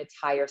watching, when it's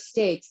higher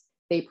stakes,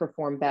 they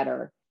perform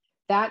better.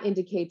 That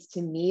indicates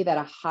to me that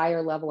a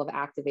higher level of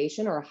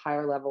activation or a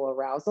higher level of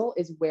arousal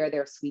is where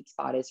their sweet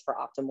spot is for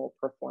optimal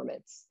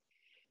performance.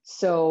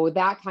 So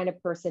that kind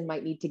of person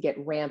might need to get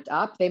ramped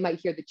up. They might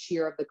hear the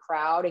cheer of the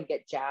crowd and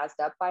get jazzed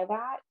up by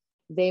that.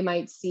 They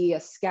might see a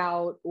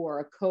scout or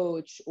a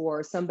coach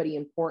or somebody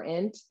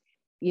important,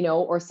 you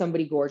know, or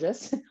somebody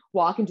gorgeous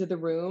walk into the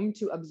room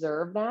to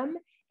observe them.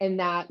 And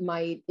that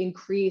might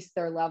increase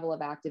their level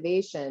of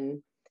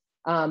activation,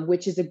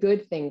 which is a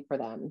good thing for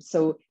them.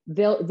 So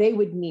they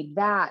would need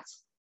that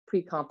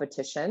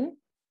pre-competition.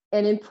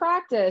 And in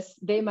practice,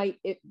 they might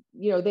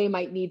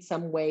need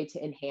some way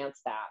to enhance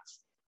that,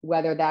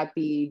 whether that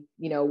be,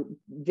 you know,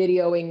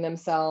 videoing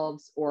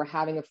themselves or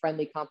having a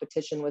friendly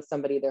competition with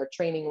somebody they're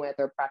training with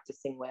or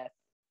practicing with,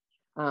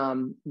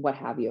 what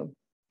have you.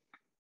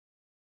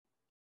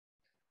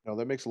 No,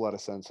 that makes a lot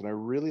of sense. And I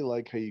really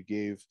like how you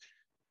gave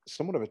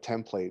somewhat of a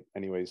template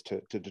anyways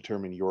to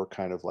determine your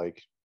kind of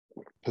like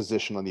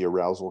position on the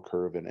arousal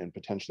curve and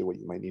potentially what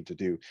you might need to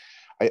do.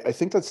 I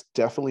think that's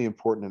definitely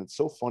important. And it's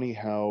so funny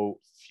how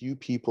few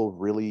people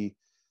really,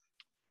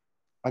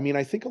 I mean,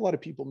 I think a lot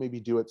of people maybe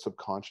do it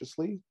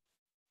subconsciously,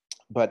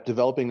 but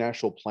developing an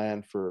actual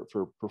plan for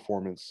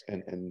performance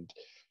and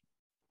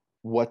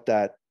what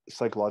that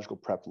psychological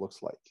prep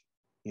looks like,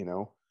 you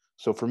know?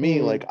 So for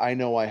me, like, I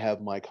know I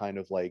have my kind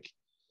of like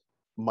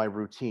my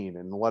routine,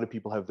 and a lot of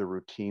people have their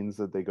routines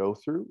that they go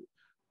through,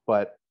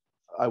 but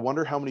I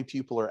wonder how many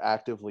people are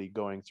actively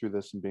going through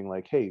this and being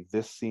like, hey,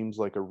 this seems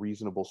like a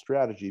reasonable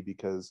strategy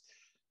because,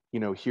 you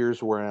know,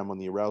 here's where I am on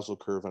the arousal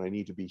curve and I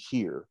need to be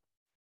here.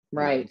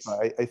 Right. You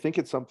know? I think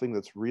it's something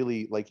that's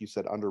really, like you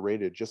said,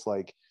 underrated. Just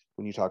like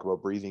when you talk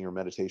about breathing or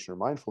meditation or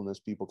mindfulness,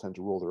 people tend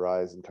to roll their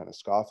eyes and kind of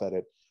scoff at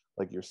it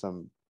like you're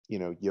some, you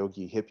know,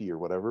 yogi hippie or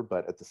whatever.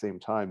 But at the same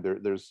time,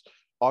 there's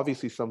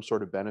obviously some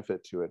sort of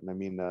benefit to it. And I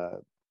mean,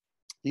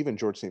 even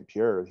George St.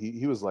 Pierre,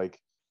 he was like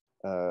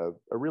a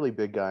really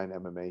big guy in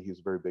MMA. He was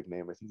a very big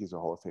name. I think he's a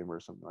Hall of Famer or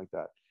something like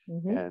that.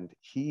 Mm-hmm. And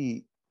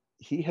he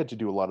had to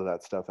do a lot of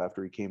that stuff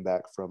after he came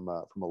back from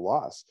a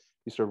loss.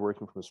 He started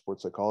working from a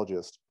sports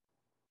psychologist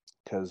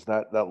because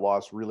that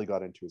loss really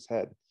got into his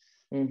head.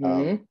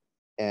 Mm-hmm.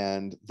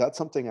 And that's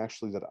something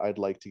actually that I'd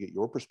like to get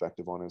your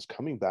perspective on, is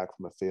coming back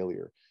from a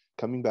failure,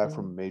 coming back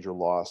from a major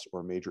loss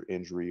or a major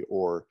injury,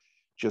 or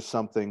just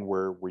something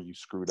where you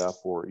screwed up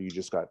or you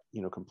just got,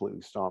 you know,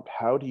 completely stomped.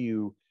 How do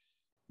you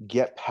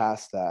get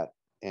past that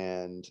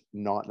and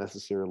not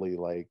necessarily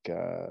like,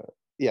 never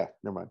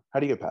mind. How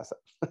do you get past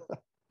that?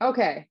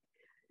 Okay.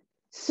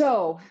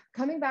 So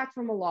coming back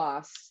from a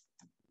loss,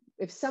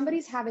 if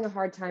somebody's having a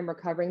hard time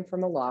recovering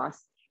from a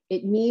loss,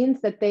 it means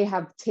that they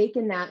have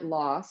taken that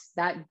loss,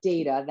 that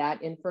data,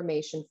 that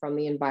information from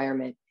the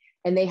environment,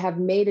 and they have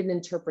made an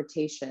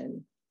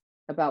interpretation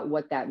about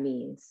what that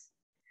means.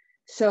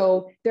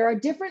 So there are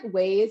different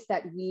ways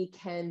that we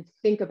can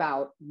think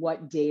about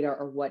what data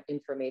or what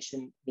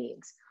information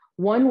means.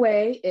 One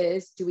way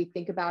is, do we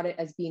think about it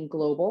as being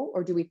global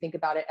or do we think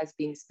about it as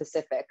being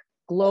specific?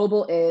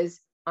 Global is,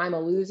 I'm a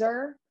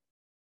loser,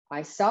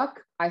 I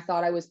suck, I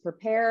thought I was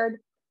prepared,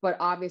 but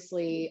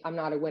obviously I'm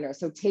not a winner.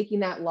 So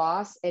taking that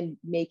loss and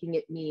making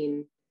it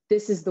mean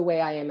this is the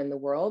way I am in the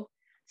world.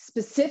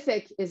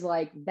 Specific is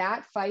like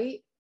that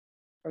fight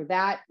or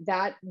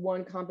that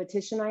one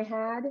competition I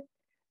had,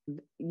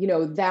 you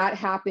know, that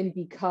happened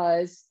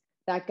because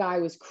that guy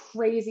was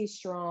crazy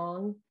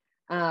strong.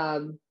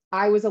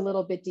 I was a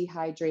little bit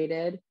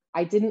dehydrated.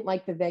 I didn't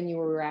like the venue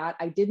we were at.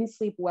 I didn't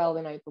sleep well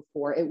the night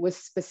before. It was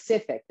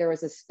specific. There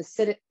was a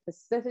specific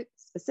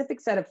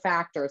set of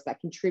factors that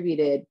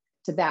contributed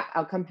to that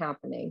outcome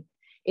happening.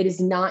 It is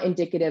not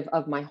indicative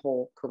of my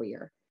whole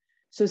career.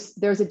 So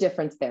there's a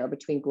difference there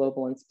between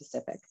global and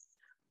specific.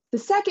 The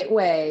second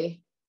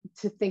way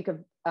to think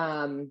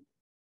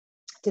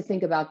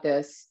about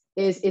this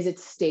is it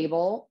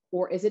stable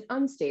or is it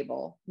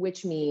unstable?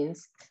 Which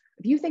means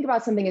if you think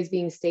about something as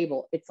being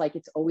stable, it's like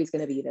it's always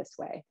going to be this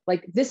way.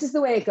 Like this is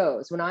the way it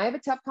goes. When I have a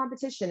tough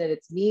competition and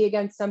it's me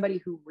against somebody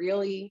who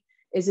really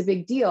is a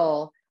big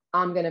deal,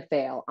 I'm going to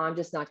fail. I'm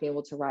just not going to be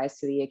able to rise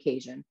to the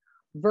occasion.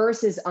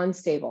 Versus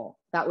unstable.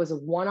 That was a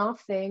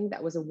one-off thing.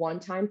 That was a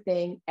one-time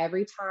thing.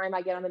 Every time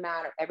I get on the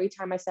mat or every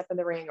time I step in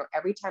the ring or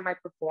every time I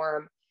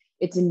perform,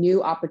 it's a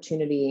new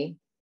opportunity.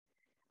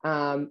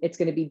 It's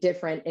going to be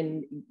different.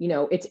 And, you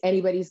know, it's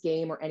anybody's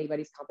game or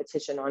anybody's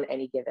competition on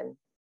any given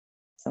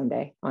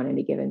Sunday, on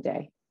any given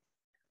day,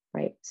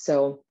 right?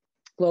 So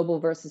global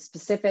versus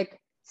specific,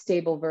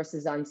 stable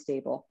versus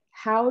unstable.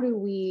 How do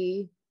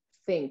we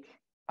think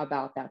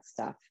about that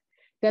stuff?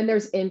 Then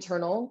there's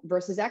internal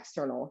versus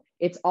external.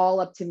 It's all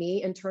up to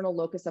me. Internal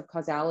locus of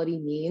causality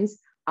means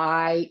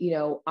I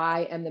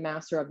am the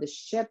master of the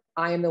ship.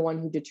 I am the one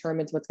who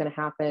determines what's going to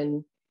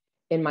happen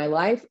in my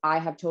life. I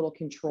have total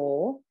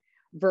control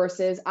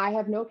versus I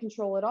have no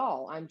control at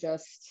all. I'm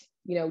just,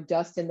 you know,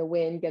 dust in the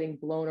wind getting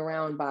blown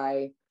around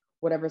by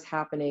whatever's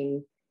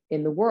happening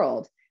in the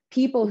world.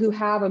 People who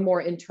have a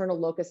more internal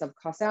locus of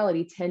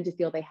causality tend to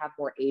feel they have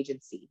more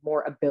agency,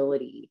 more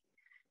ability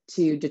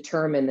to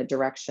determine the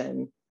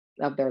direction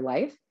of their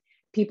life.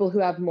 People who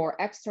have more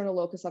external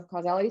locus of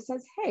causality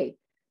says, hey,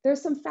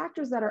 there's some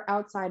factors that are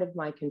outside of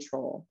my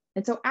control.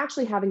 And so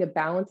actually having a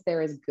balance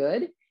there is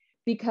good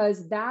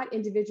because that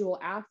individual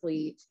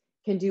athlete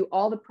can do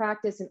all the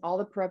practice and all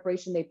the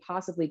preparation they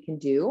possibly can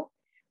do,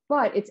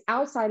 but it's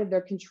outside of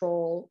their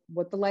control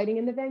what the lighting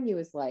in the venue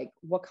is like,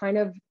 what kind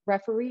of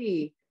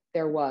referee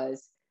there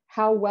was,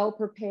 how well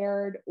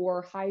prepared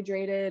or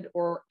hydrated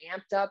or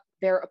amped up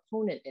their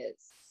opponent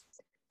is.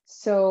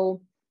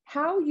 So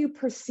how you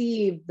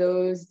perceive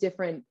those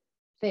different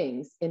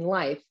things in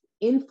life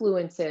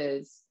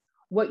influences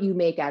what you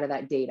make out of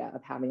that data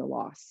of having a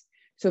loss.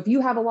 So if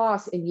you have a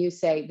loss and you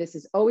say, this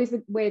is always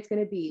the way it's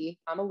going to be,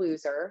 I'm a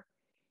loser,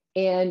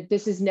 and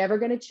this is never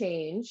going to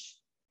change,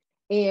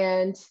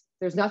 and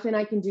there's nothing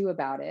I can do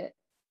about it,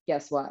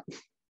 guess what?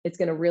 It's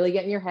going to really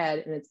get in your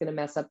head and it's going to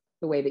mess up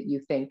the way that you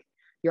think.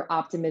 Your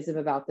optimism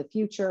about the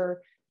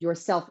future, your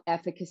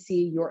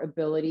self-efficacy, your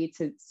ability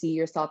to see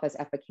yourself as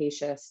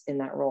efficacious in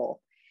that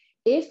role.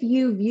 If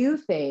you view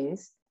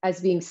things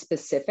as being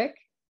specific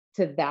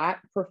to that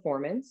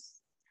performance,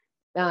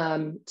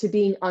 to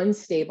being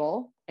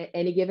unstable at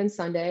any given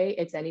Sunday,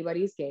 it's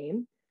anybody's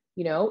game,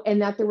 you know,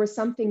 and that there were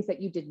some things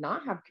that you did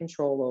not have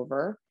control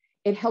over,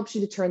 it helps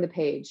you to turn the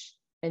page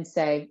and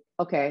say,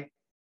 okay,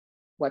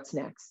 what's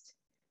next?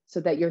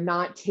 So that you're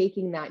not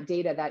taking that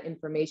data, that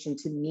information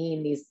to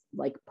mean these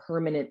like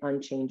permanent,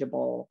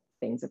 unchangeable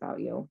things about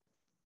you.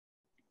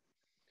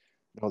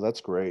 No,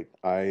 that's great.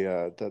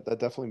 That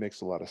definitely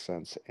makes a lot of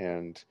sense.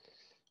 And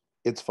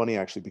it's funny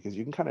actually, because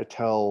you can kind of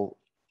tell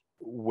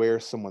where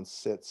someone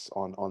sits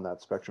on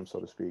that spectrum, so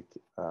to speak.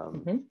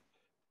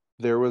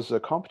 There was a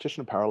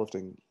competition of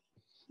powerlifting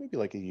maybe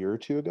like a year or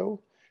two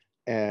ago.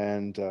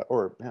 And,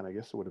 or man, I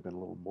guess it would have been a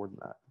little more than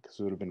that because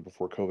it would have been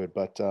before COVID,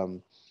 but,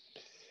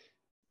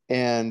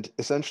 and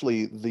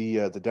essentially the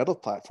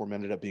deadlift platform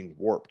ended up being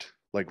warped,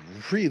 like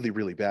really,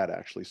 really bad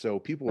actually. So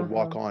people would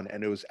walk on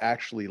and it was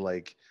actually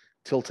like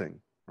tilting,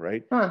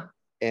 right?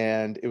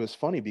 And it was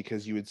funny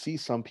because you would see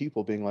some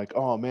people being like,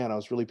 oh man, I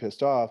was really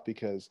pissed off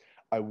because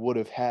I would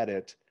have had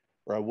it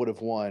or I would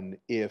have won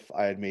if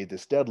I had made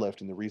this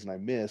deadlift. And the reason I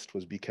missed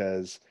was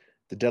because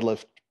the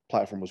deadlift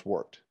platform was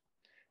warped.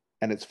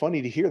 And it's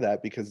funny to hear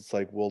that because it's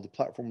like, well, the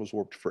platform was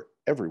warped for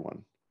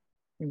everyone,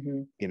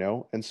 you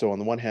know? And so on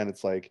the one hand,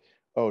 it's like,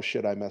 oh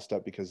shit, I messed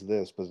up because of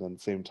this. But then at the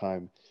same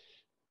time,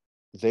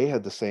 they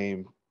had the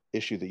same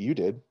issue that you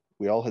did.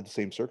 We all had the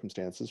same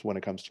circumstances when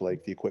it comes to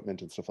like the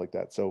equipment and stuff like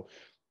that. So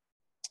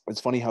it's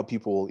funny how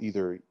people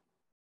either,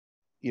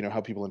 you know,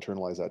 how people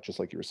internalize that, just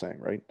like you were saying,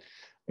 right?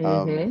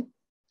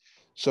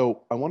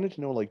 So I wanted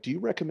to know, like, do you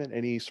recommend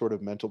any sort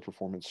of mental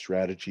performance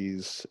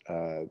strategies,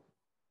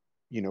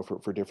 you know,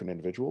 for different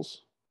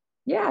individuals?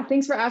 Yeah,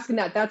 thanks for asking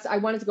that. I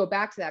wanted to go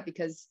back to that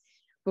because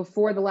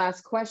before the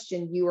last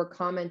question, you were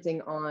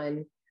commenting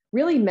on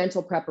really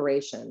mental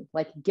preparation,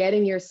 like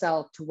getting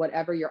yourself to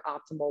whatever your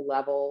optimal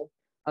level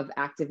of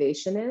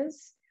activation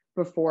is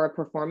before a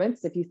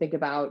performance. If you think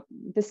about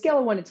the scale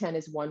of 1 to 10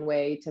 is one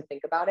way to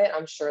think about it.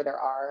 I'm sure there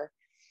are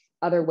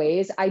other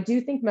ways. I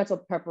do think mental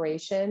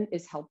preparation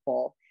is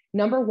helpful.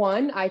 Number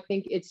one, I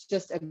think it's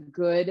just a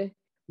good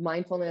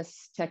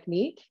mindfulness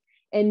technique.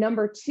 And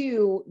number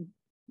two,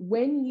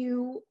 when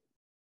you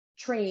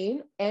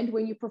train and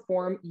when you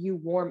perform, you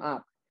warm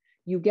up.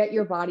 You get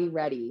your body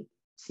ready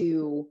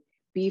to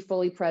be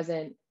fully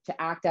present,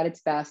 to act at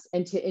its best,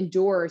 and to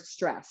endure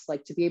stress,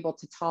 like to be able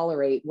to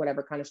tolerate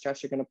whatever kind of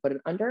stress you're going to put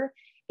it under.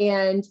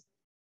 And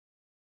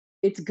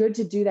it's good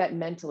to do that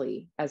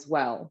mentally as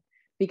well,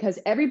 because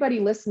everybody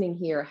listening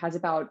here has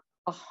about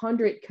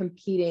 100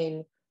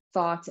 competing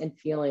thoughts and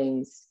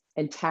feelings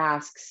and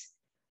tasks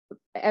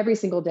every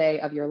single day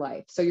of your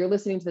life. So you're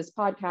listening to this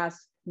podcast,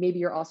 maybe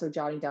you're also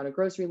jotting down a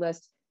grocery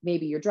list,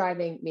 maybe you're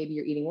driving, maybe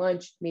you're eating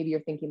lunch, maybe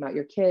you're thinking about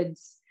your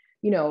kids,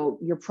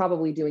 you're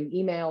probably doing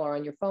email or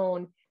on your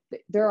phone.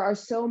 There are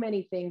so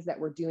many things that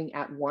we're doing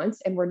at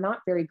once, and we're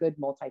not very good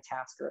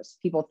multitaskers.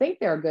 People think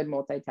they're good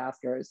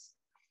multitaskers,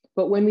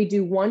 but when we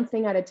do one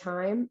thing at a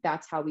time,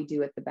 that's how we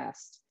do it the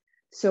best.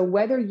 So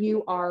whether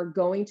you are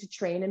going to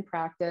train and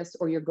practice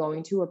or you're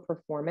going to a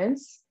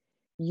performance,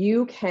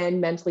 you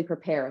can mentally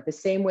prepare the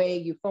same way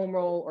you foam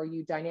roll or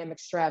you dynamic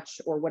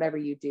stretch or whatever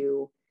you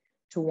do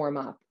to warm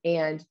up.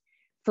 And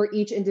for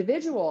each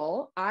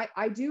individual,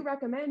 I do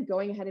recommend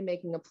going ahead and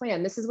making a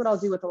plan. This is what I'll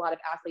do with a lot of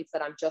athletes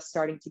that I'm just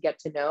starting to get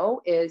to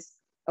know is,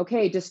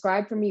 okay,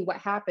 describe for me what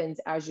happens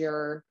as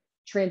you're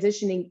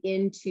transitioning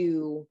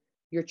into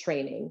your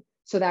training.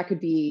 So that could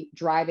be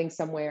driving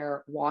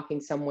somewhere, walking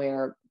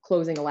somewhere,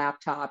 closing a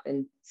laptop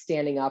and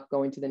standing up,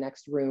 going to the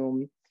next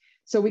room.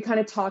 So we kind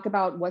of talk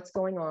about what's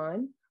going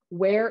on,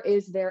 where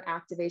is their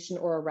activation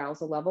or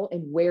arousal level,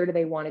 and where do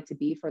they want it to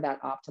be for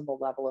that optimal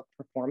level of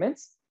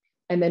performance?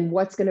 And then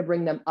what's going to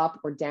bring them up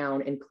or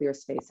down and clear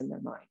space in their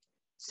mind.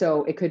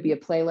 So it could be a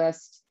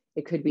playlist,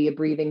 it could be a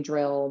breathing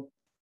drill,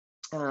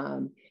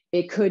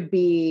 it could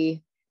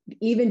be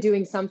even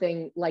doing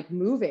something like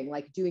moving,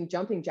 like doing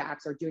jumping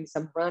jacks or doing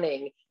some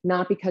running,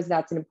 not because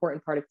that's an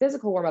important part of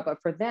physical warm up,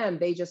 but for them,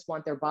 they just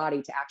want their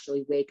body to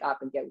actually wake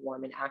up and get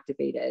warm and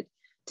activated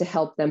to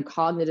help them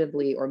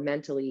cognitively or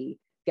mentally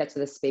get to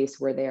the space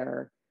where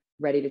they're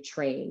ready to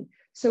train.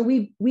 So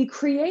we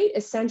create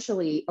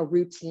essentially a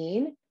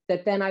routine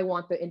that then I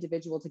want the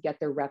individual to get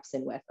their reps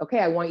in with. Okay,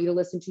 I want you to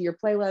listen to your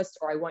playlist,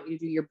 or I want you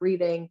to do your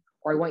breathing,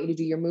 or I want you to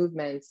do your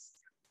movements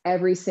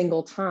every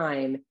single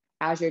time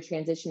as you're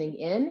transitioning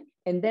in.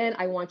 And then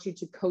I want you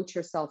to coach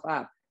yourself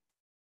up.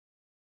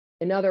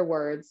 In other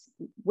words,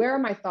 where are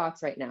my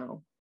thoughts right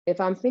now?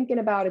 If I'm thinking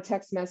about a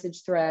text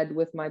message thread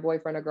with my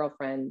boyfriend or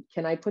girlfriend,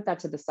 can I put that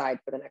to the side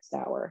for the next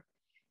hour?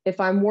 If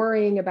I'm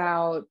worrying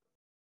about,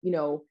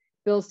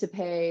 bills to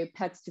pay,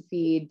 pets to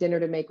feed, dinner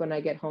to make when I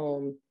get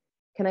home,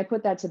 can I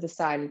put that to the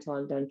side until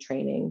I'm done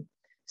training?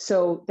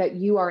 So that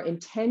you are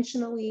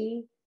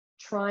intentionally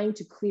trying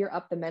to clear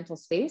up the mental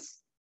space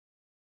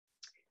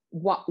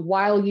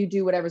while you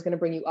do whatever's going to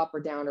bring you up or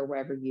down or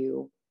wherever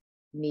you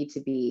need to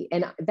be.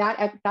 And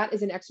that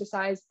is an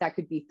exercise that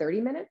could be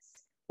 30 minutes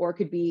or it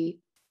could be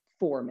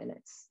 4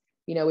 minutes.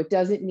 It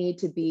doesn't need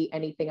to be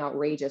anything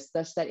outrageous,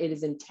 such that it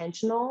is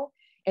intentional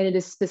and it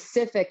is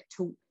specific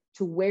to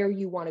where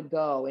you want to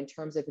go in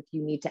terms of if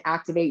you need to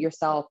activate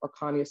yourself or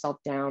calm yourself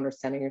down or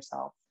center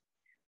yourself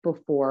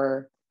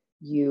before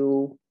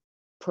you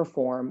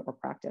perform or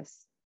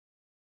practice.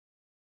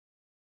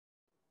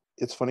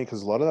 It's funny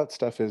because a lot of that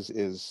stuff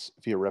is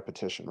via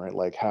repetition, right?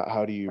 Like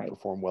how do you Right.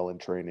 perform well in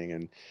training?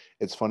 And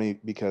it's funny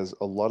because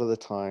a lot of the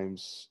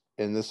times,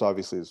 and this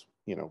obviously is,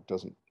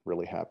 doesn't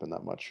really happen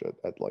that much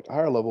at like a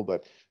higher level,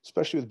 but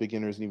especially with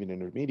beginners and even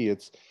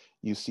intermediates,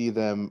 you see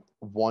them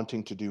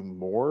wanting to do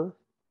more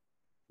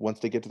once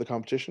they get to the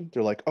competition.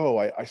 They're like, oh,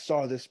 I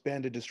saw this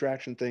banded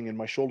distraction thing and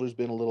my shoulder's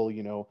been a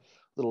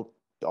little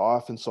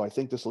off. And so I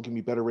think this will give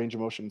me better range of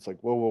motion. It's like,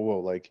 whoa.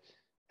 Like,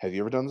 have you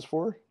ever done this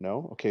before?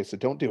 No? Okay, so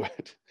don't do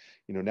it.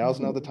 Now's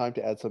not the time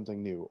to add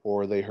something new.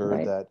 Or they heard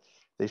Right. that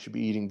they should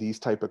be eating these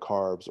type of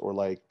carbs, or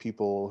like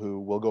people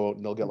who will go out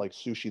and they'll get like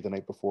sushi the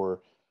night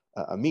before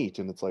a meet.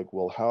 And it's like,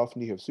 well, how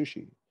often do you have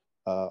sushi?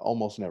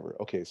 Almost never.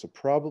 Okay, so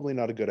probably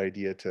not a good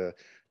idea to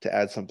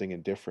add something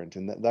indifferent.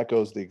 And that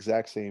goes the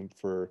exact same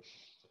for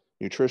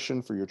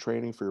nutrition, for your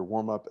training, for your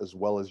warm up, as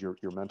well as your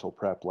mental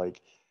prep.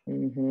 Like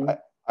Mm-hmm.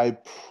 I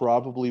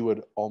probably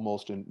would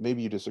almost, and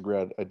maybe you disagree,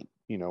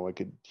 I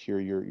could hear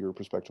your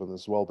perspective on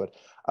this as well, but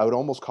I would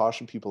almost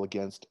caution people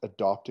against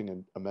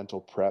adopting a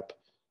mental prep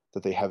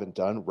that they haven't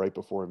done right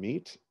before a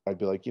meet. I'd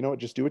be like,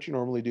 just do what you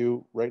normally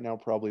do. Right now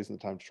probably isn't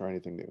the time to try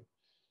anything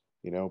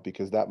new,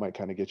 because that might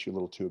kind of get you a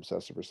little too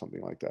obsessive or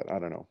something like that. I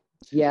don't know.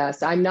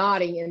 Yes, I'm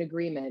nodding in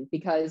agreement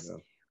because Yeah.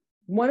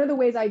 one of the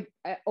ways I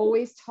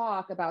always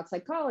talk about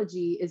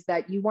psychology is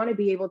that you want to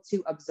be able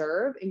to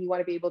observe and you want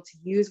to be able to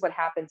use what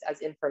happens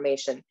as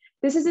information.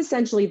 This is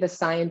essentially the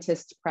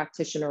scientist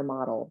practitioner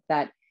model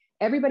that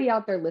everybody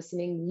out there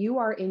listening, you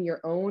are in your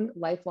own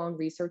lifelong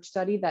research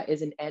study that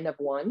is an N of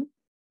 1,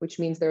 which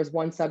means there's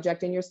one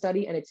subject in your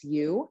study and it's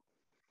you.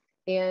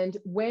 And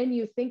when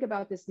you think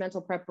about this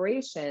mental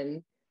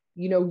preparation,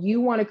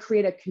 you want to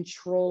create a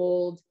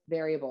controlled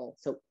variable.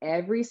 So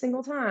every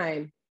single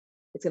time,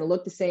 it's going to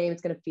look the same,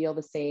 it's going to feel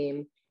the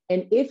same.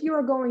 And if you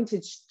are going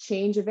to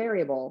change a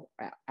variable,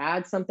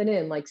 add something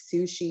in like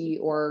sushi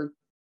or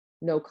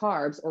no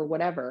carbs or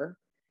whatever,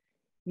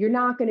 you're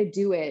not going to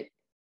do it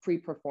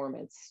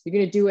pre-performance. You're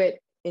going to do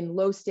it in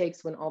low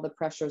stakes when all the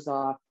pressure's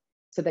off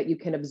so that you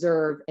can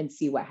observe and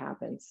see what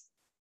happens.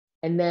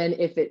 And then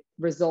if it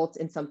results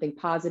in something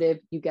positive,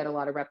 you get a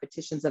lot of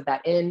repetitions of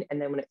that in.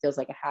 And then when it feels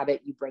like a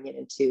habit, you bring it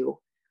into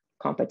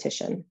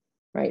competition,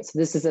 right? So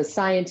this is a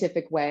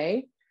scientific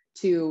way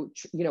to,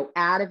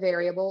 add a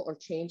variable or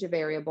change a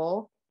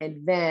variable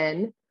and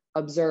then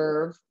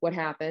observe what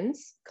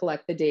happens,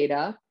 collect the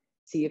data,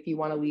 see if you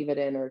want to leave it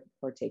in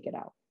or take it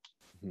out.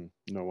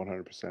 No,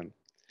 100%.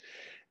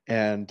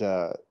 And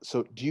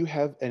so do you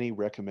have any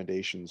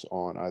recommendations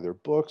on either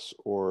books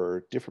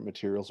or different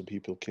materials that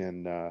people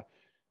can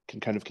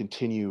kind of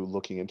continue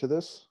looking into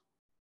this?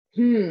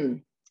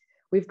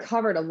 We've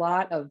covered a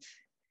lot of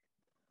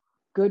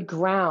good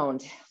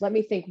ground. Let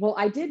me think. Well,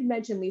 I did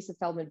mention Lisa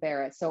Feldman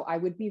Barrett, so I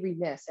would be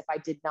remiss if I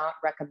did not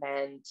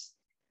recommend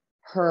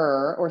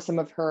her or some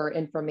of her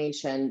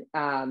information.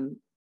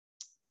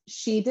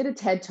 She did a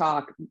TED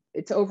Talk.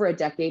 It's over a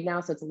decade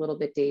now, so it's a little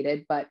bit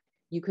dated, but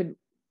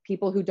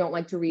people who don't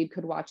like to read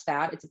could watch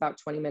that. It's about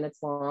 20 minutes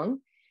long.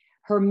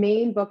 Her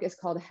main book is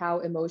called How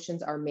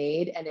Emotions Are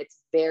Made, and it's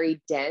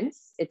very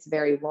dense, it's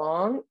very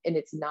long, and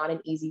it's not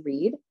an easy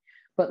read.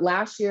 But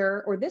last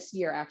year, or this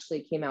year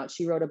actually came out,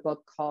 she wrote a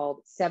book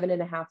called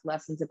 7.5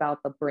 Lessons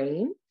About the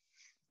Brain.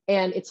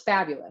 And it's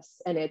fabulous.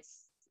 And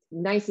it's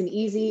nice and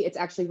easy. It's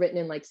actually written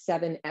in like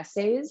 7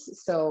 essays.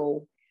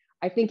 So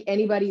I think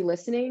anybody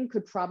listening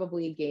could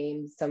probably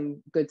gain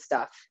some good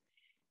stuff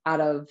out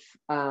of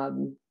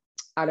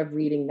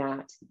reading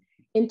that.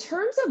 In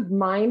terms of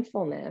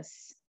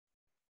mindfulness,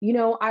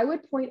 I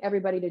would point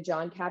everybody to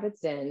Jon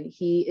Kabat-Zinn.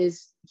 He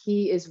is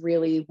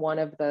really one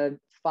of the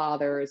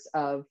fathers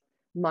of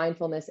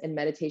mindfulness and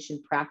meditation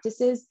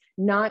practices.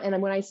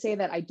 And when I say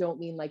that, I don't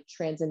mean like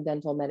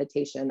transcendental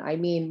meditation. I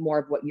mean more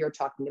of what you're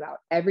talking about.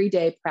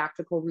 Everyday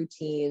practical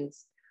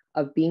routines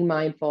of being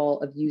mindful,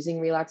 of using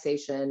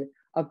relaxation,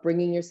 of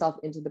bringing yourself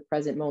into the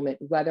present moment,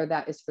 whether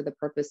that is for the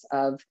purpose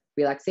of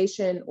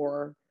relaxation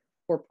or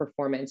for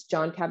performance.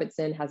 Jon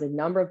Kabat-Zinn has a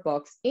number of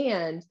books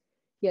and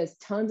he has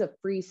tons of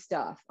free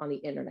stuff on the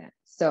internet.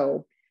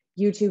 So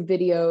YouTube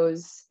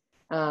videos,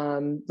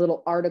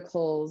 little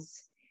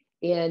articles.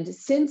 And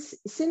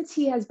since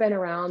he has been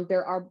around,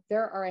 there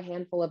are a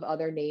handful of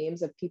other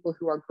names of people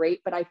who are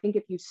great. But I think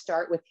if you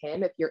start with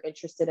him, if you're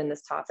interested in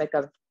this topic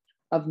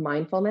of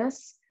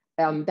mindfulness,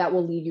 that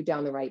will lead you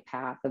down the right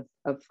path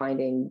of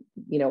finding,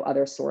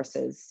 other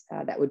sources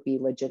that would be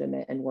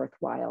legitimate and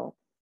worthwhile.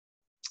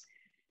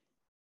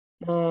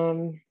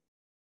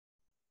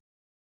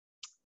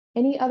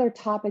 Any other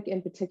topic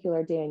in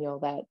particular, Daniel,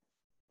 that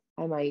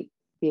I might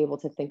be able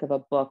to think of a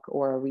book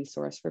or a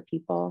resource for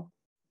people?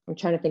 I'm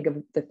trying to think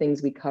of the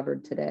things we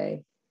covered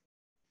today.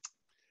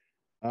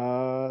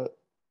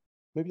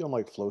 Maybe on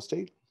like flow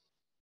state.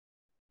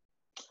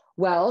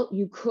 Well,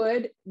 you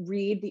could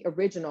read the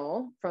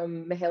original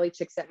from Mihaly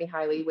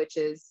Csikszentmihalyi, which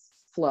is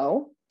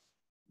Flow.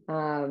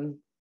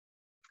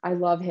 I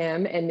love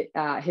him, and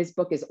his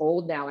book is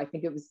old now. I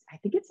think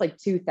it's like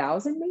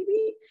 2000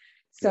 maybe.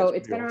 So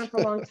it's been around for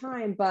a long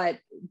time, but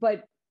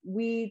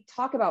we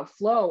talk about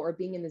flow or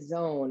being in the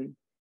zone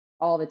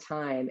all the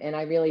time. And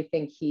I really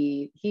think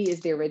he is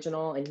the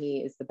original and he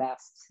is the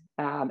best.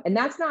 And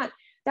that's not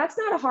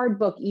a hard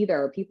book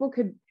either. People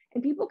could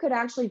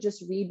actually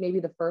just read maybe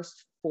the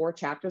first 4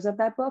 chapters of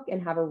that book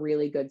and have a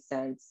really good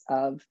sense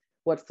of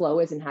what flow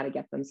is and how to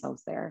get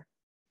themselves there.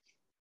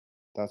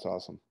 That's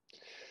awesome.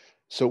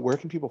 So where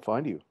can people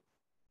find you?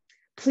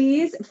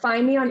 Please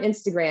find me on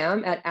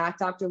Instagram at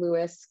Dr.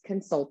 Lewis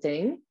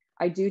Consulting.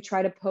 I do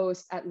try to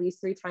post at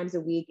least 3 times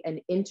a week and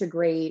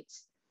integrate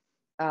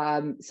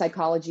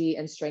psychology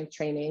and strength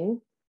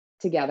training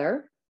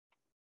together.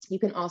 You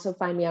can also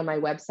find me on my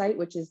website,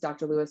 which is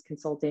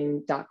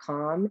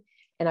drlewisconsulting.com.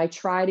 And I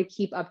try to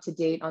keep up to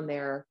date on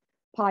their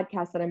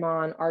podcasts that I'm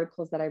on,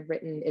 articles that I've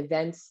written,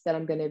 events that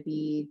I'm going to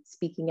be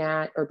speaking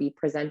at or be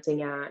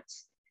presenting at,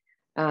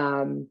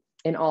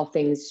 and all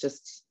things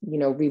just,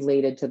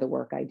 related to the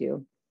work I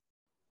do.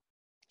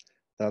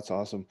 That's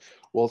awesome.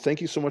 Well,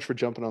 thank you so much for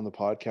jumping on the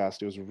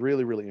podcast. It was a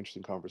really, really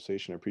interesting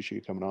conversation. I appreciate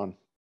you coming on.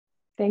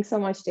 Thanks so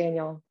much,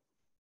 Daniel.